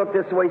 When you look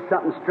this way,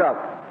 something struck.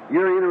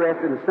 You're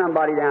interested in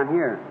somebody down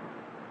here.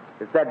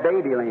 It's that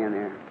baby laying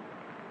there.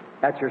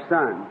 That's your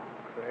son.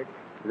 Correct.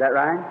 Is that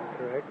right?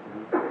 Correct.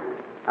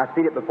 I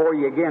see it before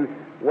you again,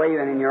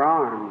 waving in your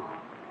arms.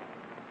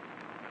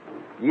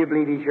 You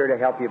believe He's here to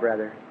help you,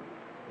 brother.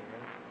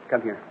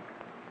 Come here.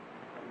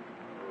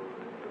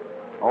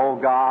 Oh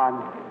God,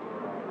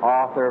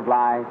 author of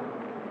life,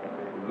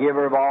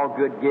 giver of all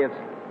good gifts,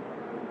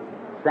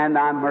 send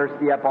Thy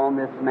mercy upon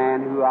this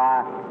man who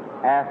I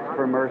ask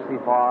for mercy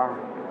for.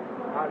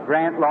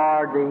 Grant,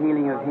 Lord, the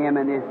healing of him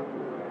and his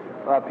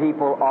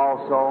people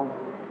also.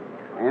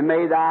 And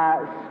may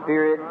Thy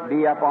Spirit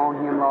be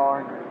upon him,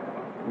 Lord.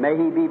 May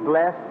he be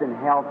blessed and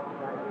helped.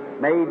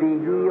 May he be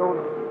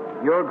healed.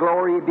 Your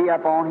glory be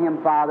upon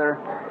him, Father.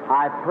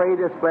 I pray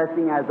this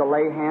blessing as I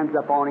lay hands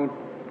upon him.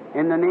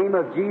 In the name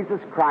of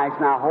Jesus Christ,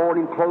 and I hold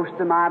him close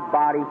to my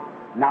body.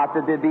 Not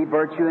that there be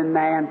virtue in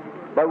man,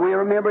 but we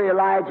remember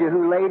Elijah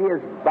who laid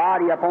his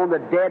body upon the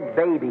dead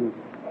baby,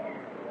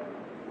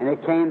 and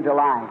it came to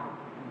life.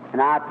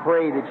 And I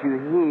pray that you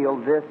heal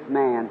this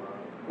man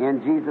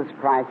in Jesus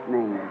Christ's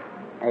name.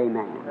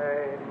 Amen.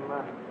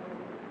 Amen.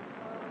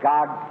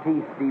 God's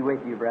peace be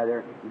with you,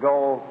 brother.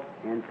 Go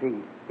in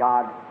peace.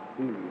 God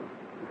heal you.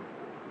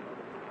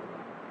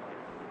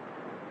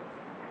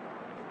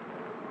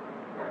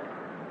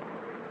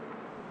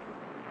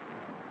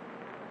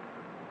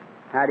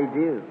 How do you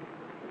do?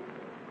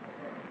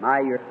 My,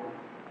 you're a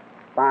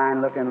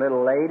fine-looking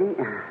little lady.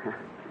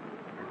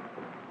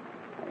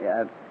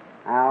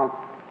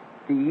 Now,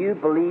 do you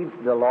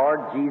believe the Lord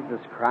Jesus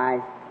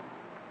Christ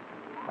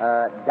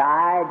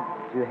died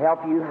to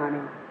help you,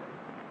 honey?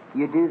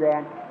 You do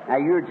that? Now,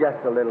 you're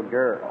just a little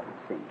girl,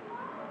 see.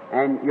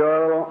 And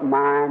your little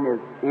mind is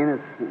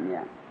innocent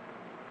yet.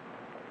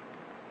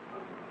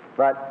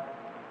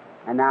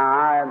 And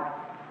now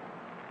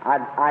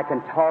I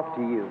can talk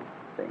to you,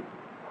 see,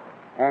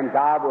 and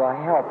God will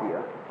help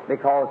you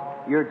because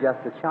you're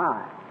just a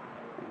child.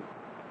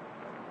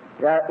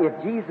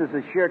 If Jesus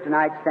was here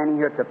tonight, standing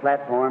here at the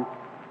platform,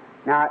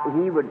 now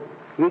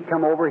he'd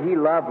come over. He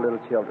loved little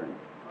children,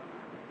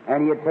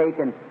 and he'd take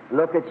and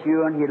look at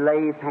you, and he'd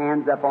lay his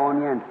hands up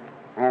on you,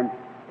 and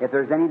if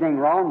there's anything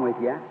wrong with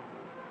you,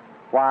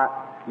 why,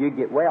 you'd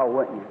get well,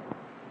 wouldn't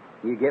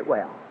you? You get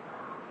well.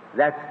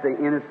 That's the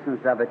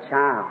innocence of a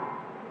child.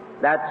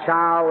 That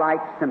childlike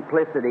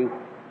simplicity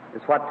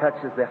is what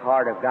touches the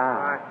heart of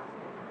God.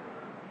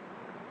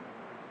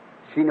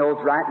 She knows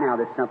right now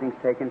that something's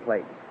taken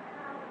place.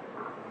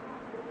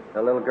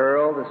 The little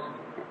girl, the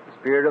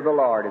Spirit of the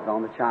Lord is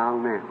on the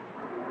child now.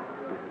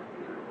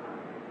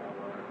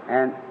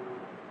 And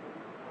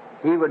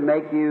He would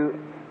make you,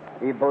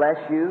 He bless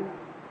you,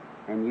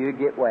 and you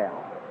get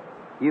well.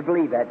 You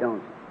believe that,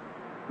 don't you?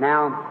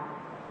 Now,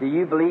 do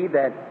you believe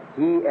that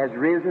He has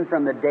risen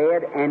from the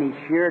dead and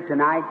He's here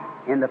tonight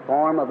in the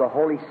form of the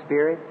Holy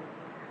Spirit?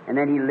 And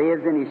then He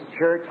lives in His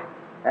church?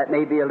 That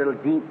may be a little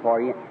deep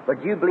for you.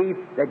 But you believe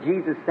that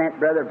Jesus sent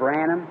Brother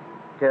Branham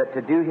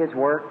to do His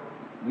work?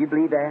 You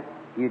believe that?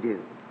 You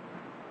do.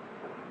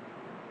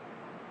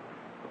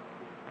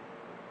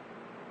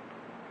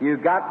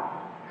 You've got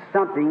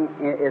something,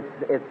 it's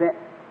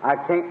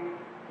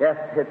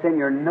in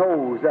your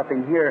nose up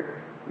in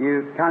here.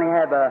 You kind of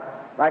have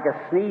like a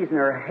sneezing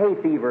or a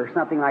hay fever or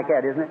something like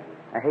that, isn't it?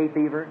 A hay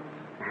fever?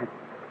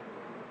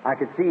 I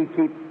could see you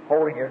keep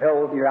holding your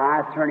nose, your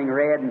eyes turning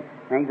red and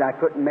things. I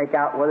couldn't make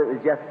out whether it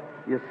was just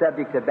you're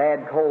subject to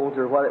bad colds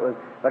or what it was,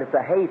 but it's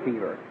a hay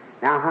fever.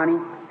 Now, honey,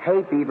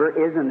 hay fever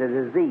isn't a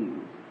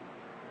disease.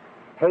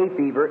 Hay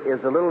fever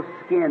is a little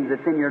skin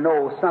that's in your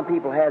nose. Some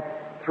people have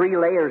 3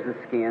 layers of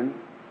skin.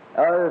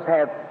 Others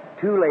have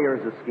 2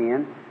 layers of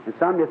skin. And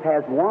some just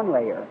has 1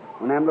 layer.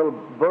 When them little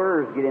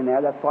burrs get in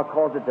there, that's what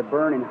causes it to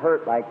burn and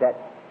hurt like that.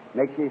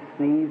 Makes you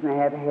sneeze and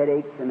have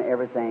headaches and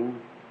everything.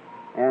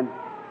 And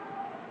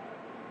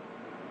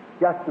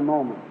just a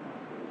moment.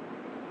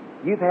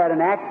 You've had an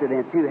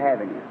accident too,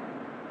 haven't you?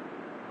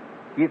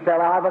 You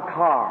fell out of a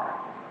car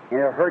and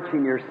it hurts you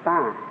in your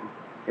spine.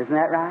 Isn't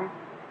that right?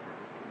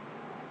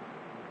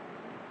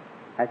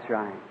 That's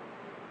right.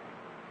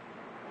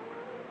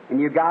 And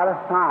you got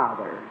a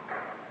father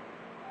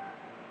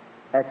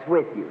that's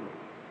with you,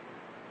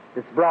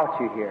 that's brought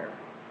you here.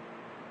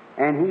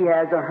 And he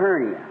has a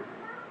hernia.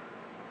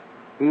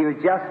 He has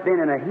just been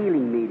in a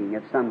healing meeting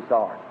of some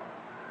sort.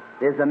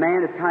 There's a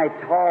man that's kind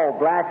of tall,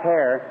 black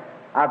hair.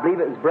 I believe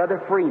it was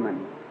Brother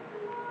Freeman.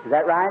 Is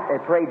that right?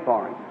 They prayed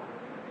for him.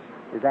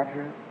 Is that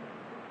true?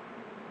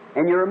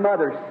 And your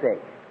mother's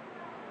sick.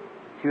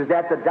 She was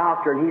at the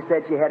doctor and he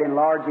said she had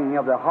enlarging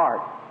of the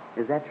heart.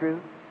 Is that true?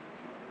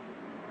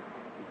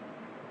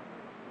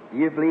 Do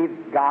you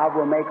believe God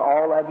will make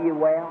all of you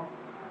well?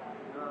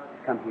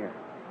 Come here.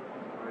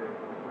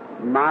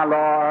 My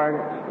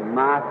Lord,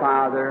 my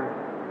Father,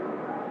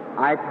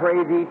 I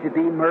pray Thee to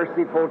be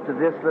merciful to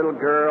this little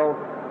girl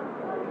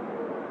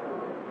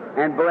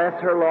and bless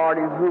her, Lord,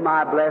 in whom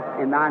I bless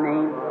in Thy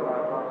name.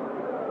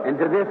 And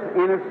to this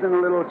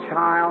innocent little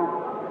child,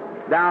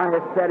 Thou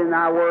hast said in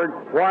Thy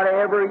word,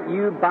 whatever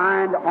you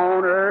bind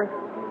on earth,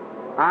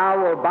 I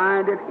will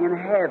bind it in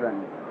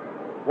heaven.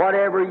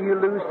 Whatever you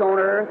loose on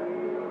earth,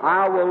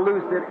 I will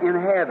loose it in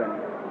heaven.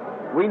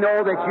 We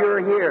know that You're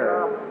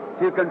here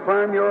to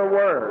confirm Your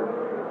word.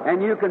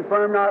 And You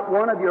confirm not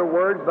one of Your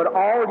words, but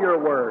all Your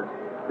words.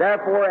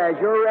 Therefore, as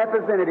Your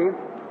representative,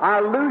 I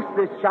loose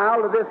this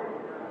child of this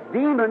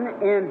demon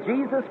in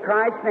Jesus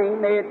Christ's name.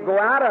 May it go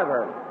out of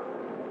her.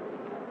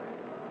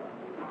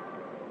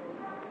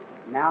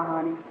 Now,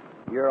 honey,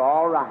 you're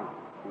all right.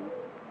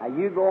 Now,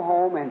 you go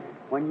home, and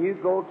when you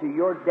go to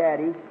your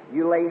daddy,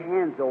 you lay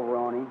hands over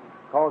on him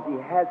because he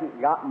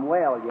hasn't gotten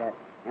well yet.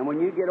 And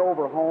when you get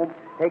over home,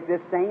 take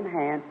this same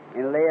hand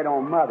and lay it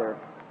on Mother.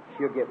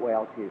 She'll get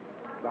well, too.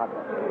 God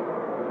bless you.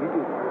 You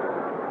do that.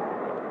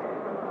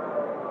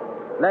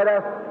 Let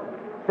us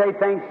say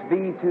thanks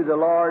be to the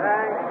Lord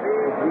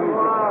Jesus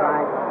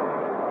Christ,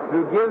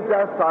 who gives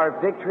us our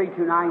victory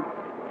tonight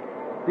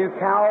through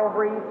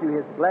Calvary, through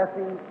His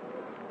blessings.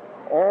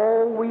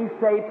 Oh, we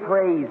say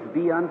praise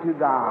be unto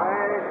God.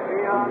 Praise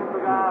be unto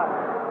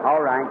God.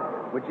 All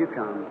right, would you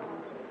come?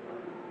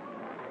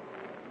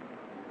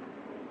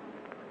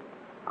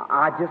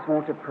 I just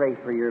want to pray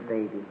for your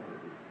baby.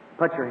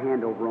 Put your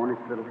hand over on his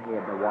little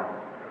head to watch.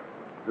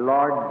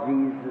 Lord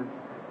Jesus,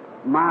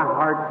 my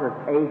heart's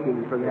just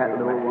aching for that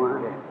little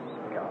one.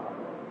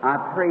 I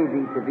pray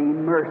Thee to be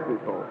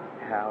merciful.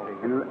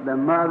 And the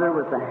mother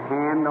with the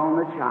hand on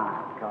the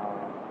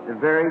child, the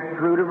very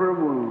fruit of her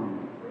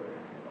womb,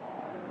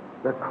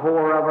 the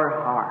core of her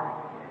heart.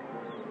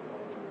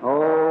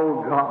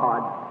 Oh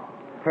God,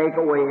 take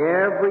away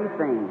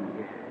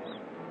everything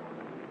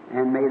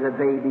and may the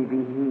baby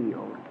be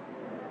healed.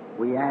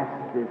 We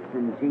ask this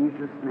in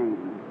Jesus'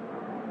 name.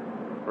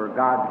 For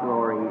God's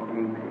glory,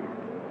 amen.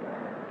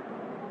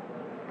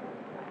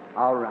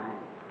 All right.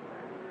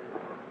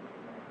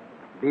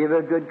 Be of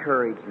a good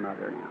courage,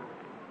 Mother, now.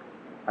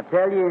 I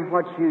tell you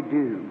what you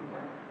do.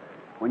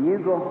 When you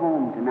go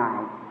home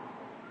tonight,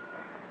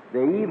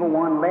 the evil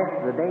one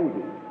left the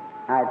baby.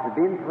 Now, it's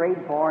been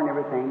prayed for and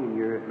everything, and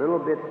you're a little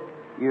bit,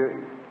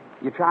 you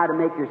try to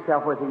make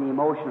yourself with an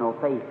emotional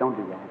faith. Don't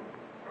do that.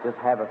 Just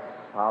have a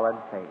solid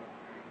faith.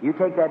 You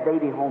take that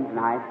baby home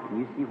tonight, and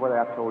you see whether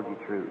I've told you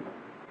true.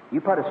 You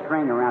put a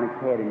string around its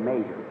head and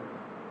measure,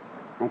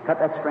 and cut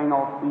that string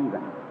off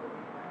even.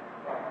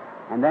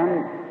 And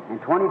then, in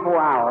 24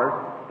 hours,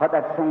 put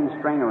that same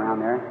string around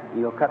there, and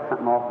you'll cut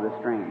something off of the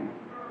string.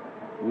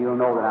 And you'll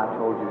know that I've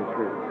told you the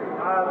truth.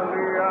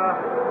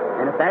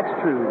 Hallelujah. And if that's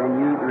true, then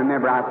you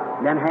remember,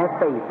 then have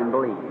faith and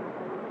believe.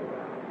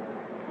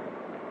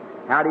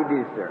 How do you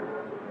do, sir?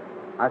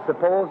 I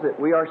suppose that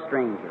we are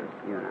strangers,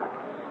 you and I.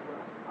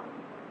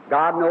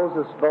 God knows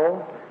us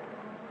both.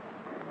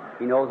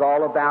 He knows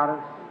all about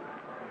us.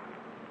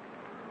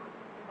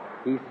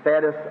 He's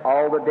fed us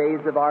all the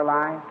days of our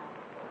life.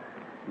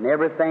 And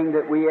everything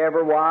that we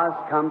ever was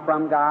come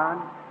from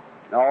God.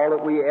 And all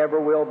that we ever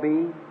will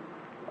be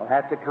will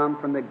have to come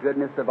from the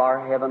goodness of our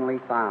Heavenly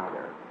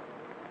Father.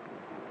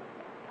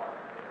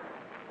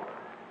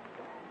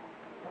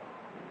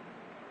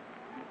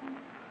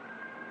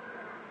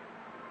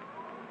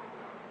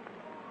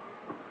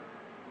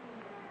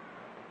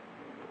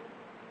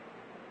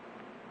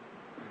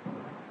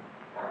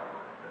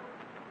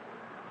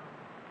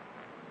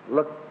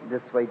 Look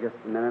this way just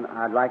a minute.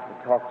 I'd like to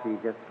talk to you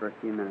just for a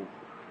few minutes.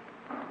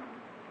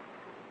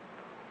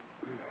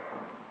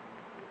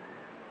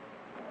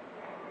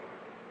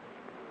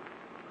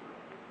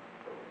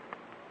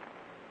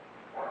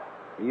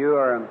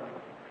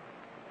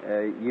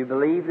 You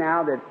believe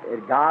now that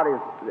God is...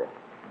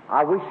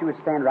 I wish you would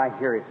stand right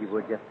here if you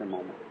would just a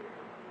moment.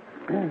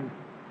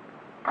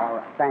 All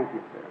right. Thank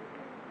you,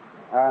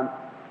 sir.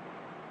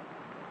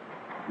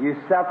 You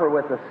suffer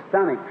with a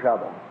stomach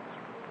trouble.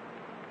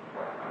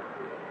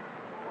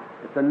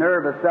 It's a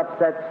nervous,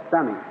 upset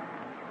stomach,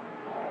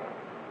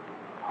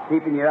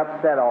 keeping you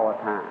upset all the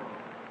time.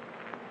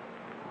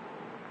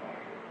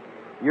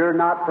 You're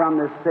not from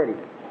this city.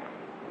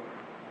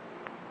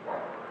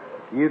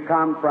 You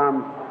come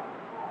from,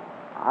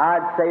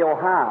 I'd say,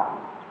 Ohio,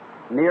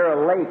 near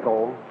a lake,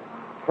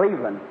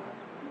 Cleveland.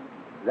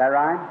 Is that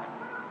right?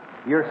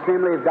 You're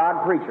Assembly of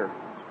God preacher.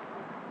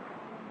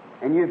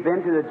 And you've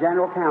been to the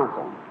General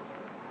Council.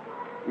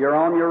 You're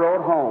on your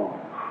road home.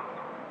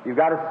 You've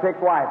got a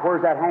sick wife.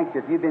 Where's that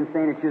handkerchief? You've been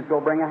saying that you was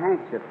going to bring a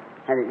handkerchief.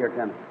 Hand it here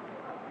to me.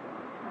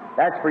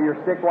 That's for your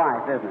sick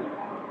wife, isn't it?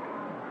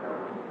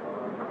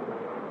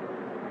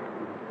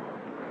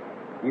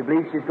 You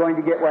believe she's going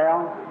to get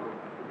well?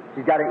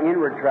 She's got an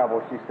inward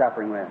trouble she's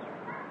suffering with.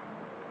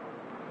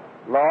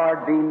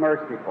 Lord, be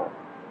merciful.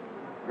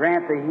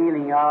 Grant the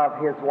healing of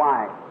his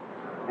wife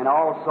and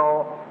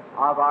also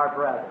of our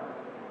brother.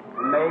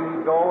 And may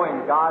he go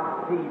and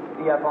God's peace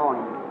be upon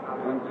him.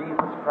 In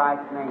Jesus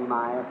Christ's name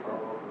I ask it.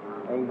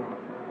 Amen.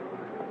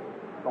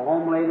 Go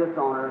home, lay this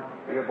on her.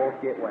 You'll both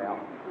get well.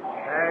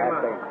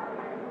 Amen.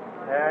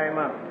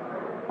 Amen.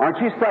 Aren't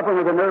you suffering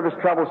with a nervous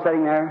trouble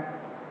sitting there?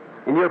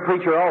 And you're a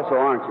preacher also,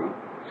 aren't you?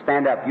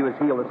 Stand up. You was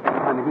healed at the same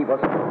time and he was.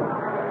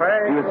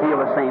 He was healed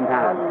at the same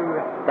time.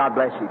 God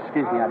bless you.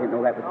 Excuse me, I didn't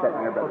know that was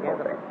sitting there, Brother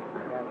Jose.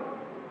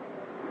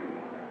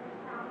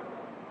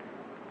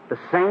 The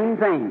same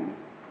thing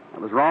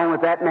that was wrong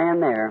with that man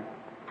there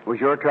was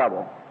your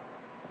trouble.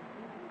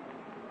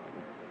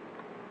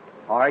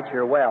 All right,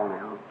 you're well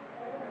now.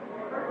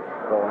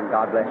 Go and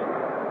God bless you.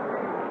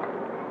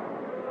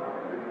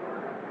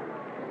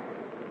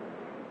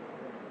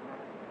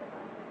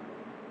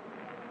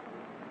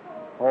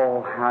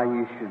 Oh, how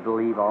you should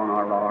believe on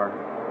our Lord.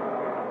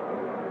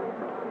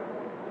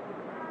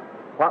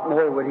 What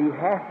more would he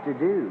have to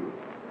do?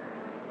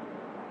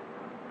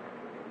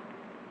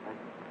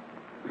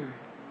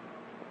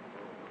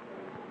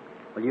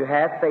 Well, you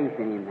have faith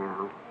in him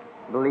now.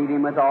 Believe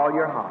him with all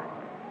your heart.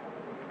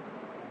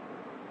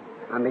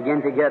 I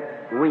begin to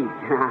get weak.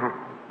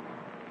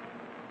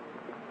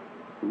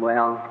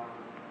 Well,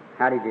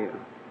 how do you do?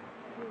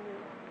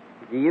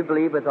 Do you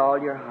believe with all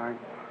your heart?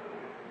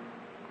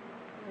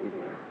 You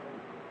do.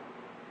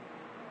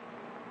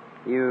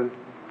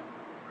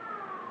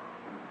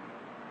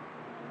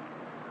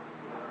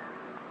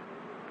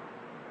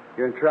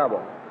 You're in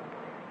trouble.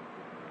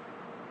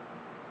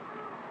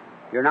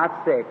 You're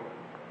not sick,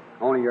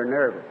 only you're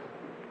nervous.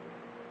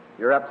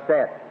 You're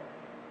upset.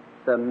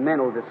 It's a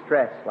mental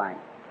distress like.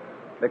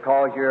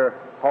 Because you're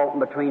halting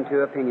between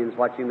two opinions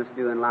what you must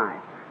do in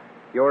life.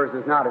 Yours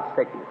is not a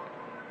sickness.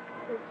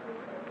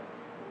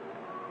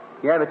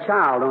 You have a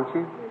child, don't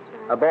you?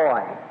 A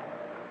boy.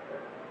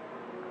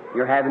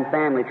 You're having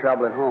family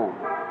trouble at home.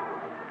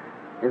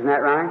 Isn't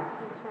that right?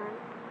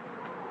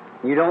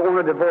 You don't want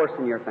a divorce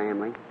in your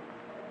family.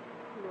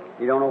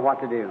 You don't know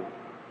what to do.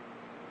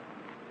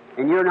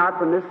 And you're not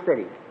from this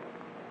city.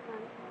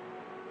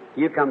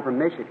 You come from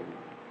Michigan.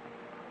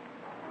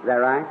 Is that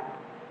right?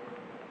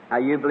 Now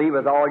you believe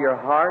with all your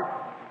heart,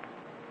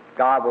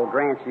 God will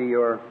grant you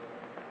your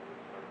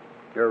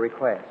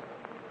request.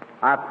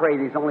 I pray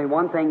there's only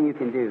one thing you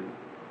can do.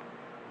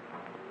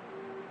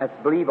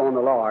 That's believe on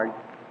the Lord.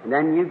 And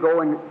then you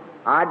go and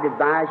I'd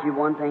advise you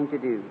one thing to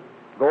do.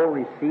 Go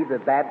receive the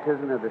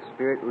baptism of the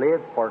Spirit.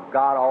 Live for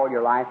God all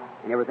your life,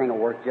 and everything will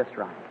work just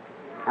right.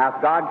 Now,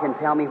 if God can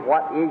tell me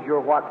what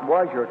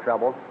was your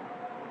trouble,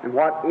 and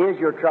what is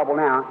your trouble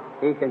now,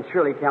 He can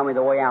surely tell me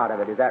the way out of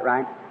it. Is that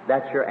right?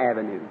 That's your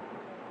avenue.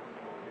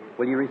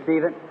 Will you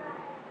receive it?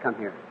 Come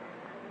here.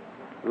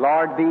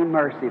 Lord, be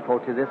merciful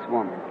to this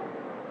woman.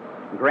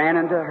 Grant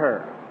unto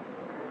her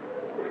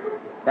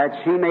that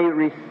she may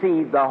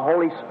receive the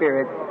Holy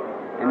Spirit,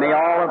 and may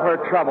all of her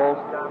troubles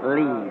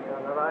leave.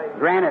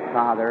 Grant it,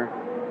 Father.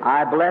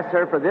 I bless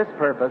her for this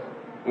purpose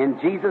in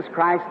Jesus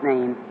Christ's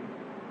name,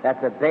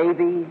 that the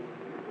baby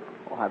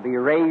will be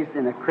raised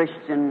in a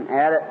Christian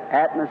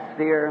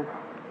atmosphere,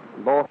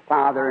 both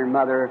father and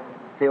mother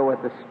filled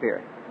with the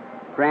Spirit.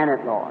 Grant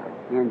it, Lord,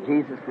 in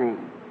Jesus'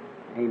 name.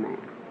 Amen.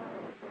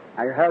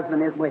 Now, your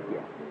husband is with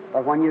you,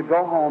 but when you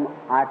go home,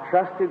 I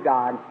trust to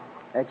God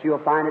that you'll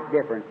find it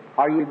different.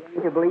 Are you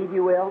going to believe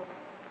you will?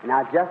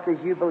 Now, just as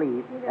you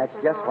believe, that's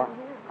just what...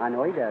 I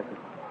know he doesn't.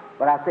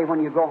 But I say when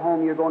you go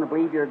home, you're going to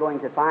believe you're going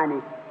to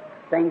find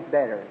things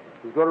better.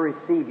 He's going to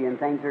receive you and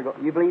things are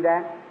going... You believe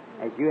that?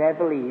 As you have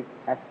believed,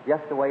 that's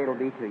just the way it'll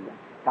be to you.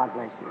 God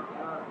bless you.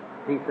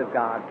 Peace of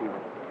God be with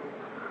you.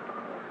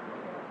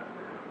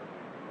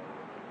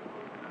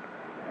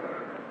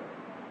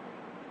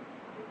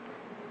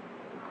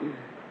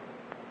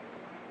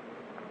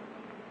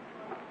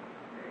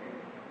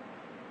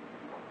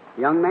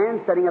 Young man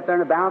sitting up there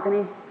in the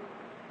balcony,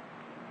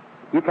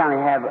 you kind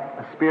of have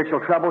a spiritual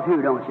trouble too,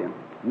 don't you?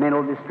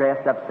 Mental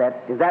distress,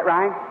 upset. Is that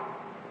right?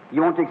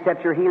 You want to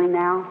accept your healing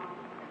now?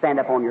 Stand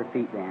up on your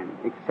feet then.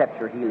 Accept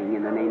your healing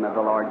in the name of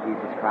the Lord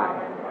Jesus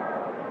Christ.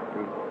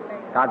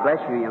 God bless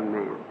you, young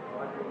man.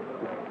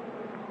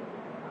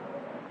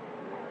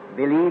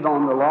 Believe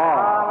on the Lord.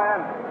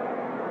 Amen.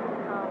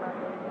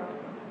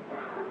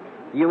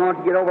 You want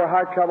to get over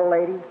heart trouble,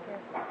 lady?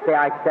 Say,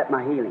 I accept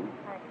my healing.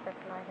 I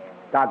accept my healing.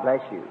 God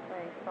bless you.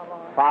 Praise the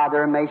Lord.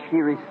 Father, may she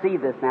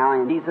receive this now.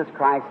 In Jesus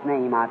Christ's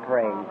name I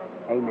pray.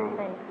 Amen.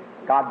 Thank you.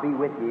 God be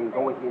with you and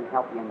go with you and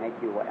help you and make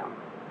you well.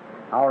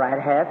 All right,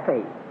 have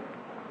faith.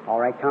 All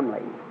right, come,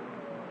 lady.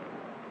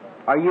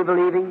 Are you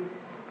believing?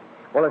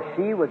 Well, if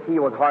she was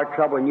healed with heart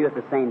trouble and you at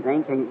the same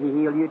thing, can He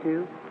heal you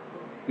too?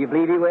 You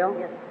believe He will?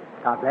 Yes.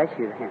 God bless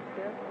you then.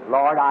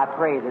 Lord, I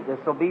pray that this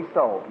will be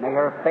so. May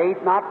her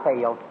faith not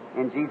fail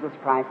in Jesus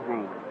Christ's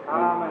name.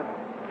 Amen.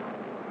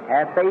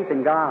 Have faith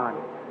in God.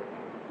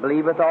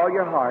 Believe with all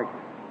your heart.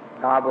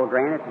 God will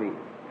grant it to you.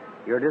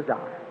 Your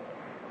desire.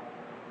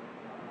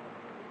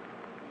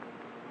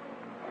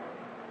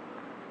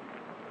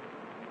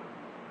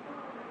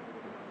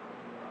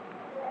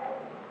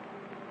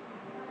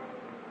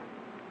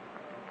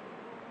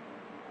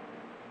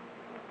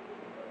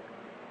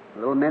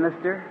 Little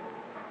minister,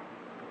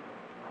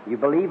 you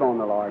believe on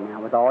the Lord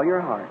now with all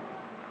your heart.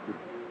 If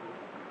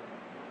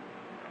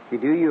you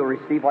do, you'll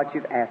receive what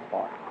you've asked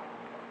for.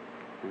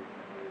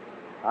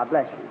 God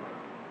bless you.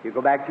 You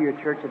go back to your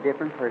church a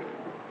different person.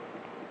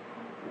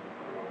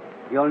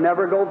 You'll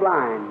never go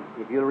blind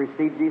if you'll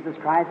receive Jesus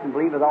Christ and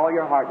believe with all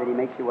your heart that He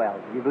makes you well.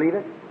 Do you believe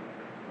it?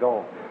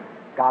 Go.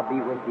 God be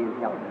with you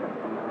and help you.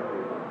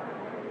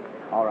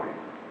 All right.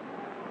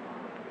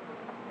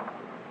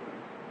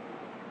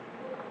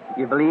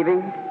 You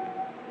believing?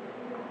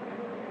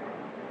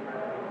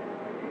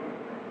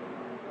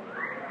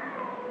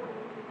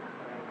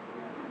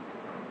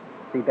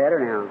 See better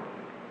now.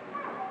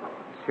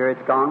 Sure,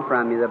 it's gone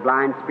from you. The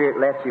blind spirit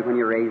left you when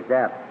you raised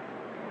up.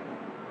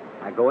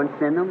 I go and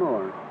sin no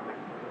more.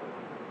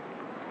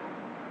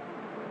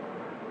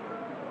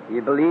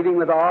 You believing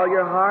with all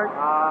your heart?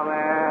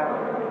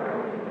 Amen.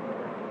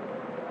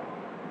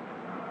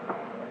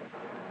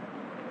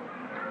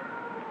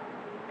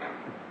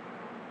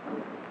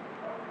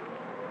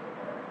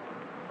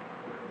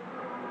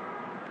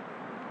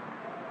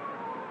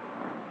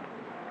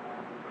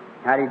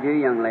 How do you do,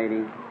 young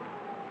lady?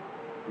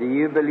 Do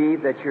you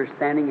believe that you're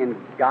standing in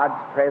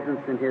God's presence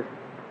in His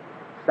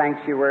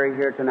sanctuary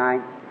here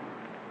tonight?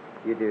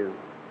 You do.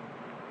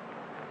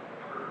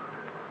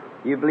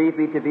 You believe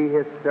me to be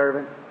His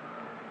servant?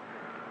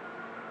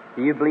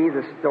 Do you believe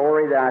the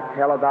story that I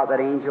tell about that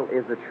angel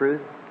is the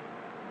truth?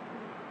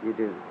 You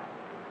do.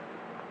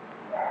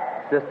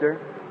 Sister,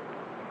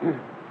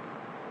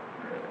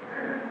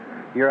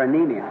 you're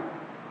anemia.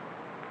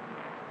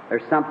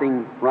 There's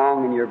something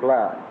wrong in your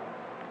blood.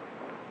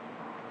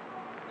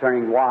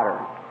 Turning water.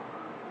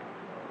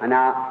 And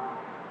now,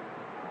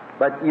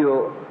 but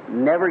you'll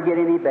never get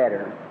any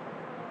better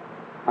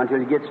until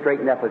you get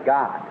straightened up with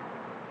God.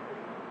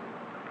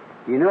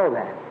 You know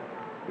that.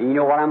 And you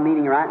know what I'm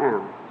meaning right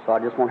now, so I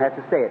just won't have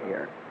to say it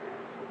here.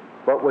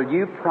 But will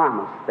you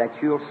promise that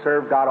you'll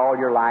serve God all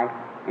your life,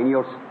 and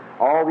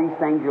all these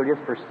things you'll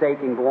just forsake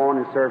and go on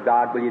and serve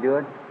God? Will you do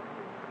it?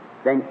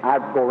 Then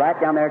I'll go right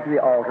down there to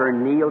the altar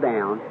and kneel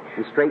down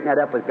and straighten that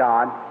up with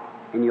God,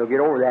 and you'll get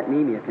over that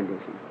anemia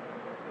condition.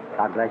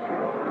 God bless you.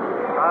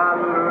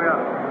 Hallelujah.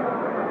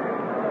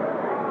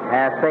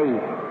 Have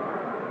faith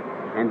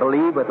and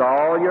believe with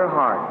all your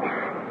heart.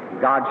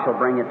 God shall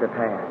bring it to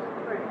pass.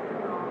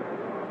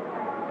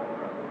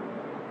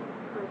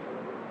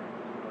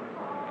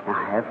 Now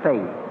have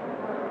faith.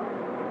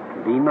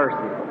 Be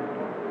merciful.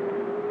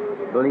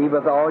 Believe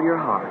with all your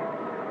heart.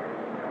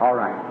 All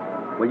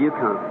right. Will you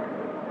come?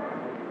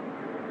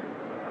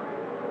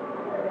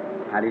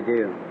 How do you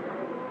do?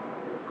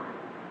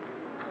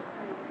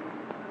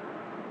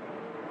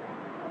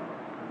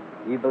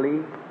 You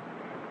believe?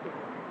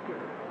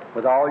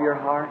 With all your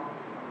heart?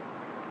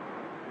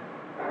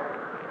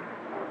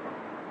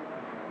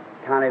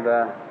 Kind of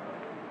a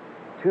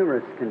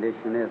tumorous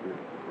condition, isn't it?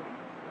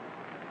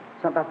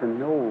 Something about the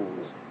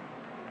nose.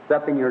 It's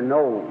up in your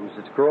nose.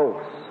 It's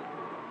gross.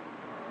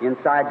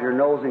 Inside your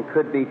nose and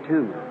could be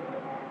tumor.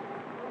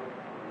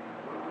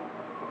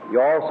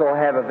 You also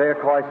have a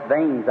varicose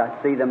veins. I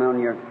see them on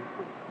your...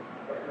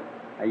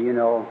 you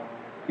know,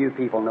 few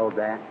people know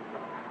that.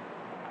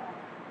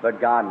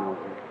 But God knows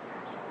it.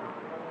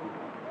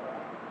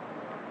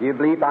 Do you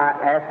believe I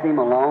asked Him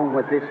along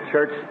with this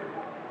church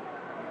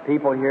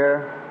people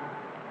here?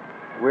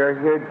 We're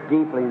here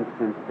deeply and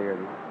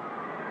sincerely.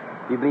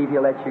 Do you believe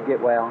He'll let you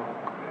get well?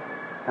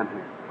 Come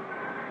here.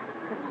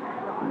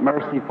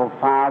 Merciful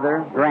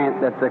Father,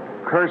 grant that the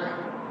curse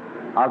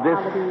of this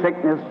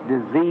sickness,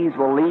 disease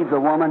will leave the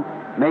woman.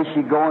 May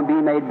she go and be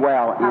made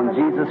well. In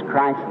Jesus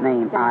Christ's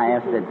name I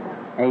ask it.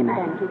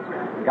 Amen.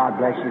 God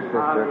bless you,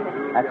 sister.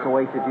 That's the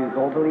way to do.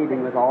 Go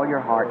believing with all your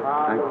heart.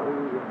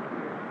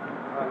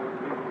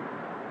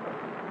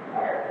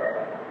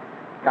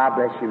 God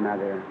bless you,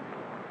 Mother.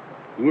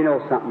 You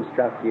know something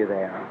struck you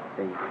there.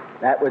 See,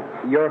 that was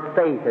your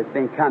faith has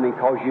been coming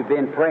because you've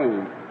been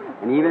praying.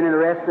 And even in the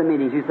rest of the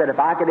meetings, you said, if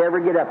I could ever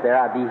get up there,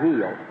 I'd be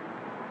healed.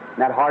 And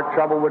that heart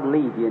trouble would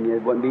leave you and you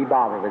wouldn't be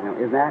bothered with it.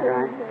 Isn't that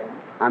right?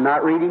 I'm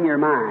not reading your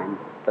mind,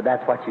 but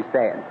that's what you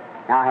said.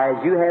 Now,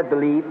 as you have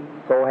believed,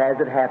 so has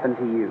it happened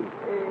to you.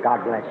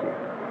 God bless you.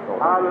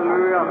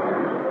 Hallelujah.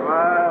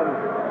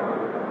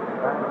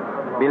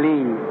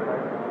 Believe.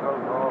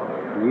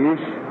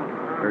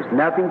 There's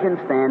nothing can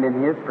stand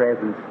in His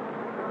presence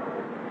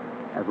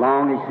as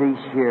long as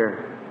He's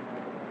here.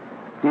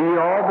 Do you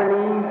all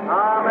believe?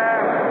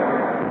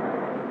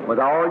 Amen. With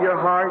all your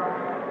heart?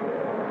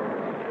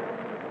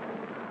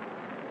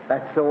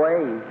 That's the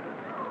way.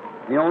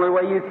 The only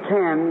way you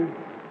can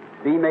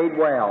be made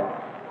well.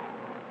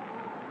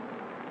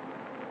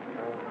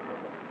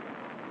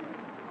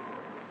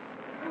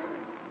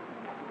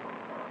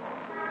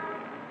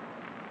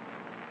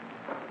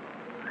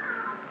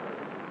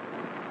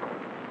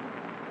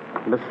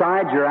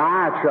 Besides your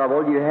eye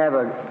trouble, you have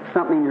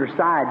something in your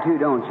side too,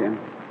 don't you?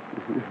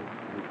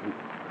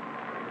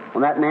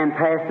 When that man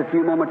passed a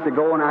few moments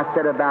ago and I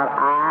said about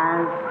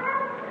eyes,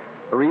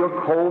 a real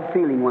cold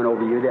feeling went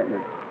over you, didn't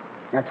it?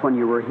 That's when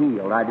you were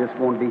healed. I just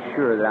want to be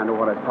sure that I know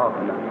what I'm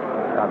talking about.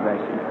 God bless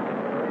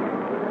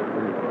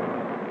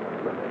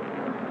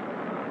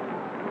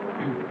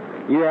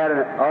you. You had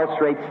an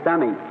ulcerated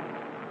stomach.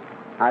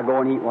 I go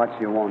and eat what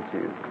you want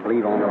to.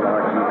 Believe on the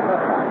Lord Jesus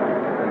Christ.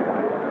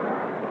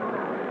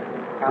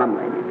 Come,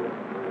 lady.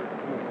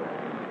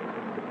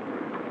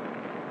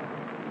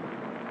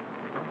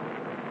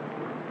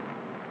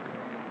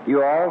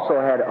 You also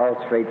had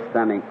ulcerated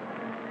stomach.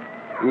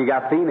 You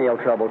got female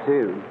trouble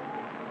too.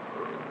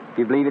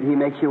 Do you believe that He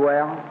makes you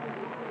well?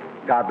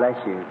 God bless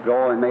you.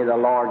 Go and may the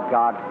Lord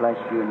God bless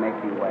you and make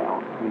you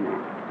well.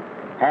 Amen.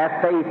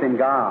 Have faith in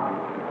God.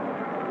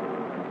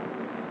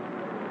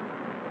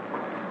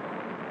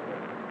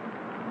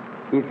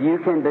 If you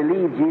can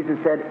believe, Jesus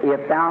said,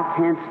 if thou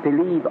canst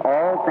believe,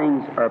 all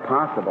things are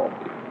possible.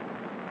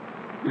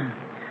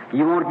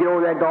 You want to get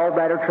over that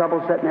gallbladder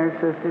trouble sitting there,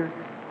 sister?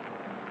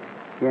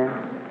 Yeah.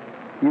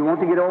 You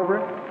want to get over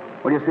it?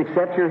 Well, just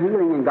accept your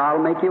healing and God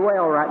will make you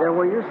well right there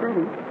where you're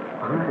sitting.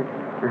 All right.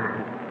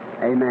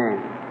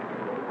 Amen.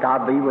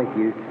 God be with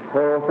you.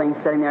 Poor old thing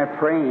sitting there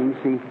praying,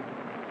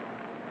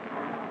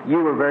 you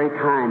were very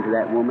kind to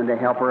that woman to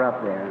help her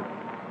up there.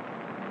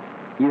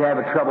 You have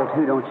a trouble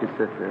too, don't you,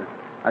 sister?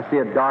 I see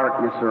a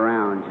darkness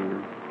around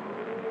you.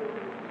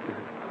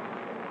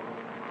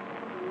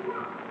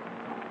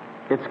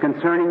 It's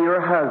concerning your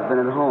husband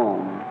at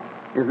home.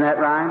 Isn't that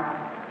right?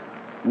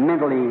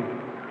 Mentally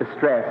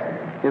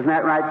distressed. Isn't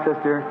that right,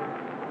 sister?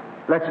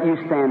 Let you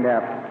stand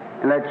up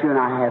and let you and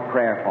I have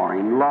prayer for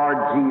him. Lord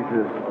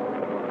Jesus,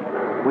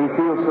 we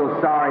feel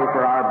so sorry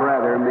for our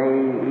brother.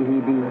 May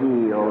he be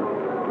healed.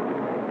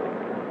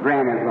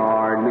 Grant it,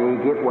 Lord. May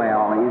he get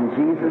well. In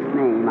Jesus'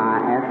 name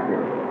I ask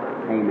this.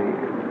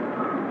 Amen.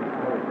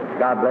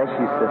 God bless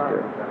you,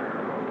 sister.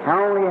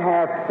 How will you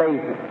have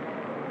faith?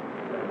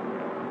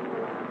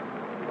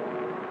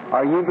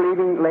 Are you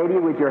believing, lady,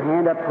 with your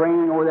hand up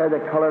praying over there, the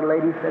colored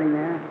lady sitting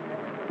there?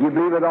 You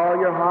believe with all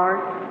your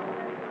heart?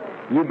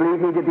 You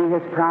believe me to be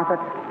His prophet?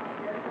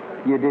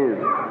 You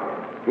do.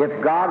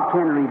 If God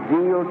can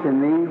reveal to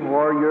me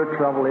where your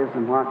trouble is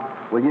and what,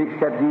 will you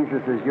accept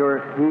Jesus as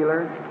your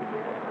healer?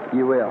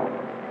 You will.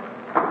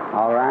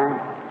 All right?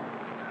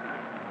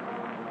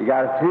 You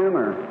got a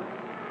tumor.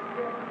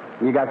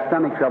 You got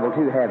stomach trouble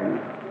too, haven't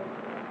you?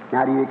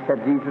 Now do you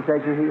accept Jesus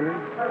as your healer?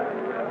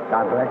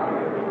 God bless you.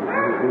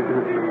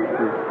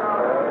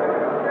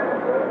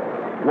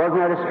 Wasn't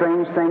that a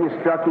strange thing that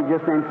struck you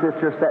just then,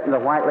 sister, sitting,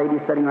 the white lady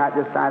sitting right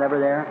this side over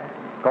there?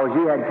 Because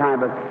you had kind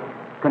of a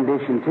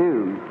condition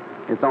too.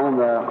 It's on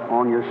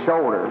your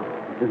shoulder.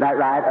 Is that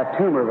right? A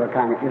tumor of a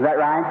kind. Is that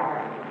right?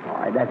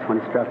 All right, that's when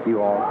it struck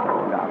you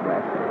also. God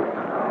bless you.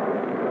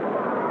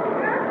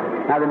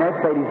 Now the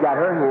next lady's got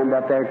her hand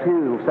up there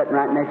too, sitting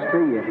right next to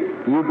you.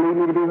 Do you believe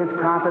me to be his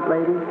prophet,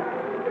 lady?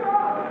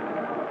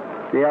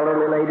 The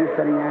elderly lady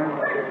sitting there.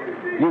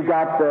 You've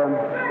got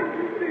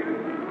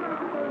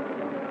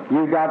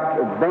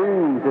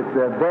veins. It's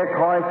a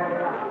varicose.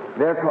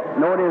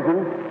 No, it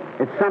isn't.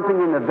 It's something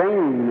in the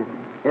vein.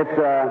 It's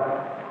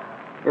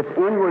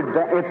inward.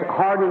 It's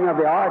hardening of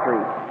the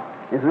arteries.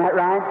 Isn't that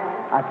right?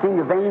 I seen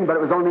the vein, but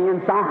it was on the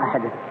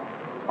inside.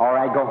 All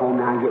right, go home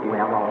now and get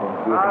well.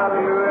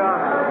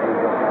 Hallelujah.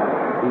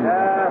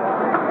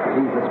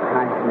 Jesus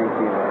Christ, make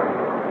you.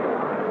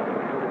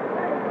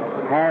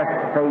 Have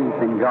faith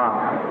in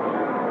God.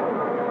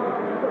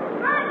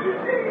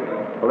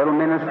 Little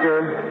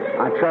minister,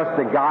 I trust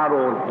that God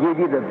will give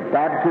you the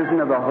baptism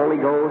of the Holy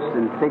Ghost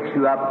and fix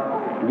you up,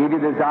 give you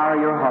the desire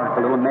of your heart.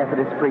 The little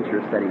Methodist preacher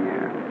sitting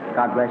there.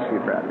 God bless you,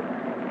 brother.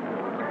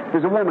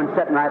 There's a woman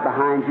sitting right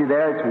behind you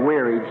there. It's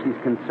wearied. She's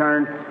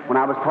concerned. When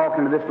I was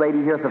talking to this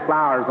lady here with the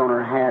flowers on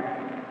her hat,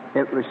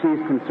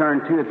 she's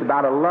concerned too. It's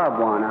about a loved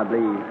one, I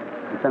believe.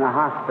 It's in a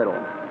hospital.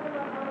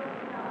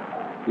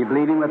 You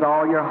believing with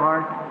all your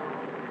heart?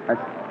 A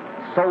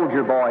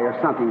soldier boy or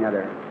something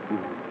other.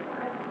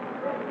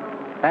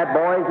 That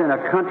boy's in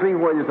a country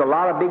where there's a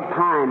lot of big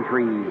pine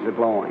trees are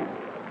blowing.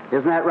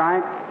 Isn't that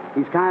right?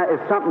 It's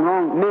something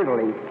wrong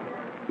mentally.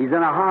 He's in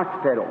a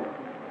hospital.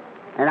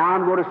 And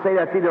I'm going to say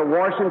that's either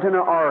Washington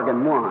or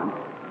Oregon, one.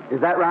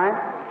 Is that right?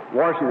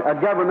 Washington. A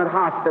government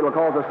hospital,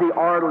 because I see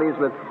orderlies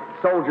with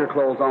soldier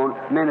clothes on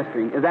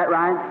ministering. Is that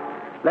right?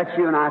 Let's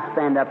you and I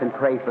stand up and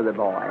pray for the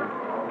boy.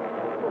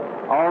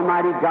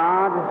 Almighty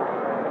God,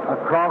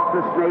 across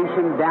this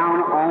nation,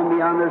 down on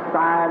the other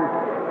side,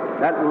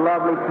 that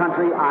lovely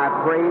country, I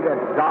pray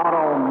that God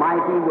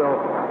Almighty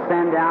will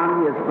send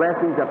down His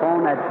blessings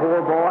upon that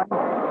poor boy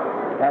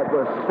that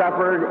was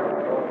suffered,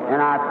 and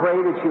I pray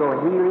that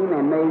You'll heal him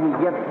and may he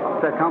get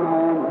to come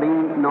home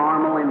being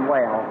normal and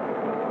well.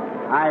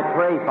 I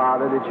pray,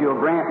 Father, that You'll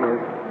grant this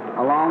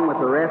along with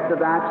the rest of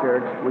Thy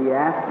church. We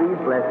ask these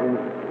blessings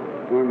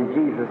in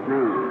Jesus'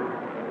 name.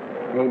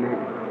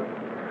 Amen.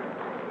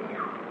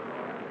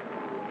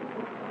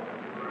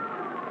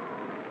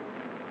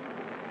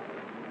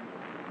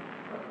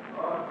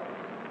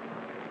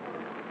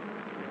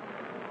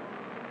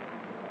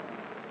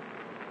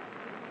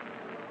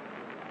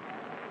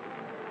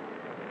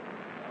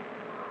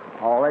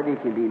 Already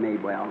can be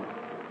made well.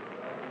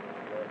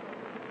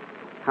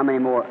 How many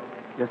more?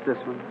 Just this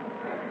one?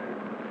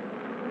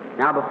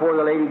 Now, before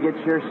the lady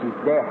gets here, she's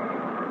deaf.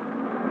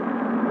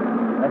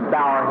 Let's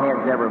bow our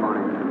heads,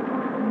 everyone.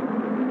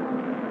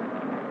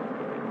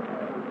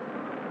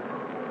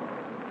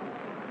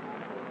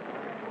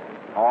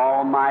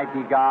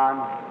 Almighty God,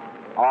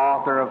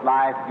 author of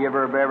life,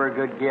 giver of every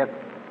good gift,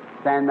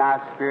 send Thy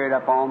Spirit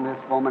upon this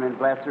woman and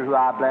bless her, who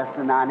I bless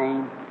in Thy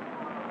name.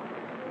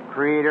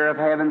 Creator of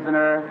heavens and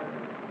earth,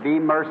 be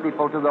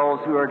merciful to those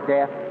who are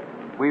deaf.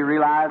 We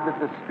realize that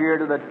the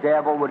spirit of the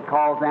devil would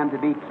cause them to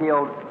be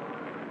killed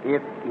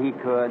if he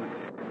could.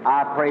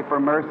 I pray for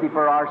mercy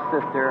for our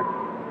sister,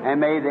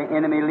 and may the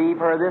enemy leave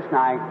her this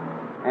night,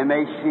 and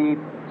may she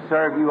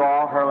serve You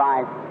all her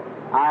life.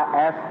 I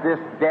ask this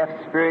deaf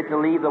spirit to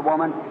leave the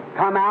woman.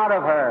 Come out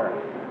of her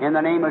in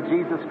the name of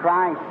Jesus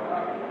Christ.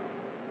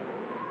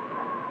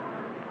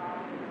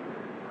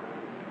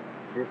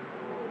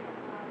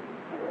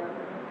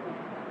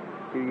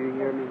 Do you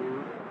hear me now?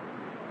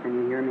 Can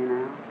you hear me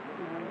now?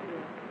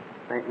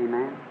 Say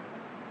amen.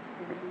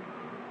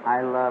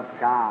 I love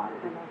God.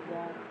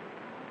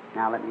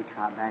 Now let me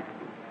try back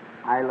to you.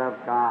 I love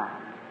God.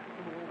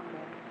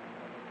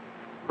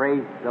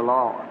 Praise the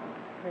Lord.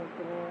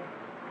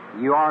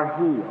 You are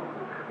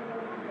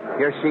healed.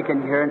 Here she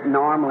can hear it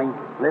normally.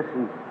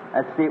 Listen,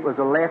 let's see, it was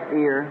the left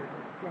ear.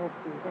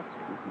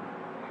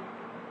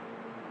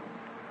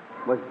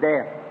 Was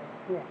deaf.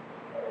 Yes.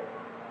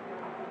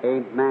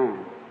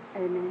 Amen.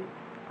 Amen.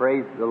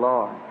 Praise the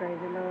Lord. Praise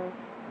the Lord.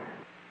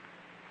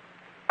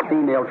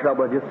 Female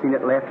trouble, I just seen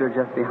it left her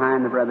just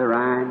behind the Brother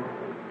Ryan.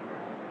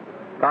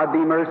 God be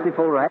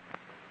merciful, right?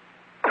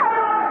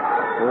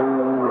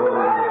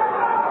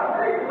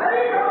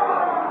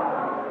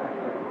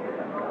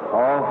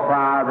 Oh,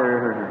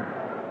 Father,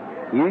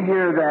 You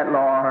hear that,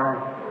 Lord.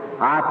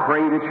 I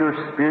pray that Your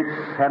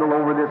Spirit settle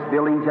over this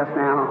building just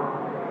now.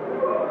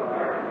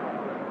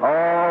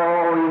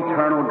 Oh,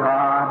 eternal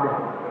God,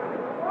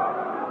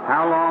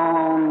 how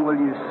long will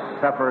You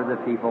suffer the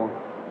people?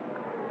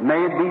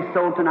 May it be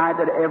so tonight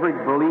that every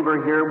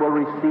believer here will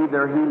receive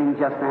their healing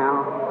just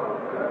now.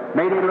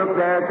 May they look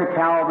there to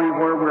Calvary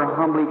where we're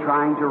humbly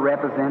trying to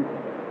represent.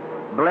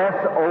 Bless,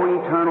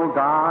 O eternal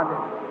God,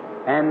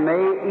 And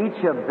may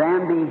each of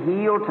them be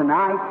healed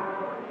tonight.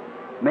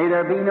 May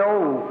there be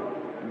no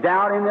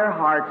doubt in their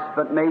hearts,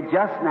 but may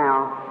just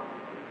now,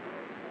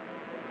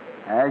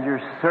 as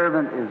your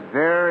servant is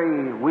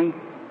very weak,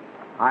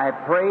 I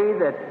pray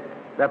that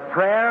the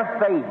prayer of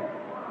faith,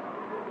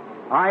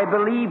 I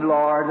believe,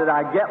 Lord, that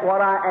I get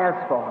what I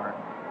ask for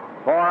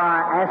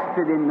I asked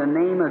it in the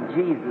name of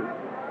Jesus.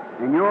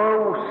 And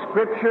your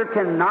Scripture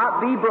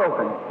cannot be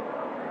broken.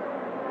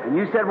 And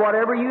you said,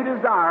 whatever you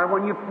desire,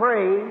 when you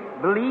pray,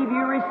 believe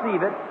you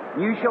receive it,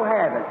 you shall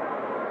have it.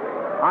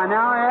 I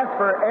now ask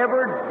for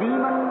every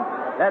demon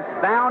that's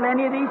bound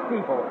any of these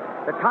people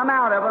to come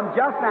out of them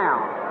just now,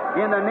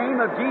 in the name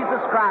of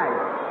Jesus Christ.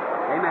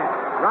 Amen.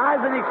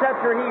 Rise and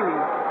accept your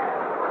healing.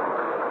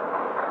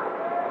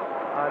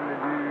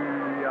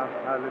 Hallelujah,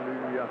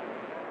 hallelujah,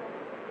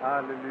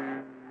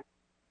 hallelujah.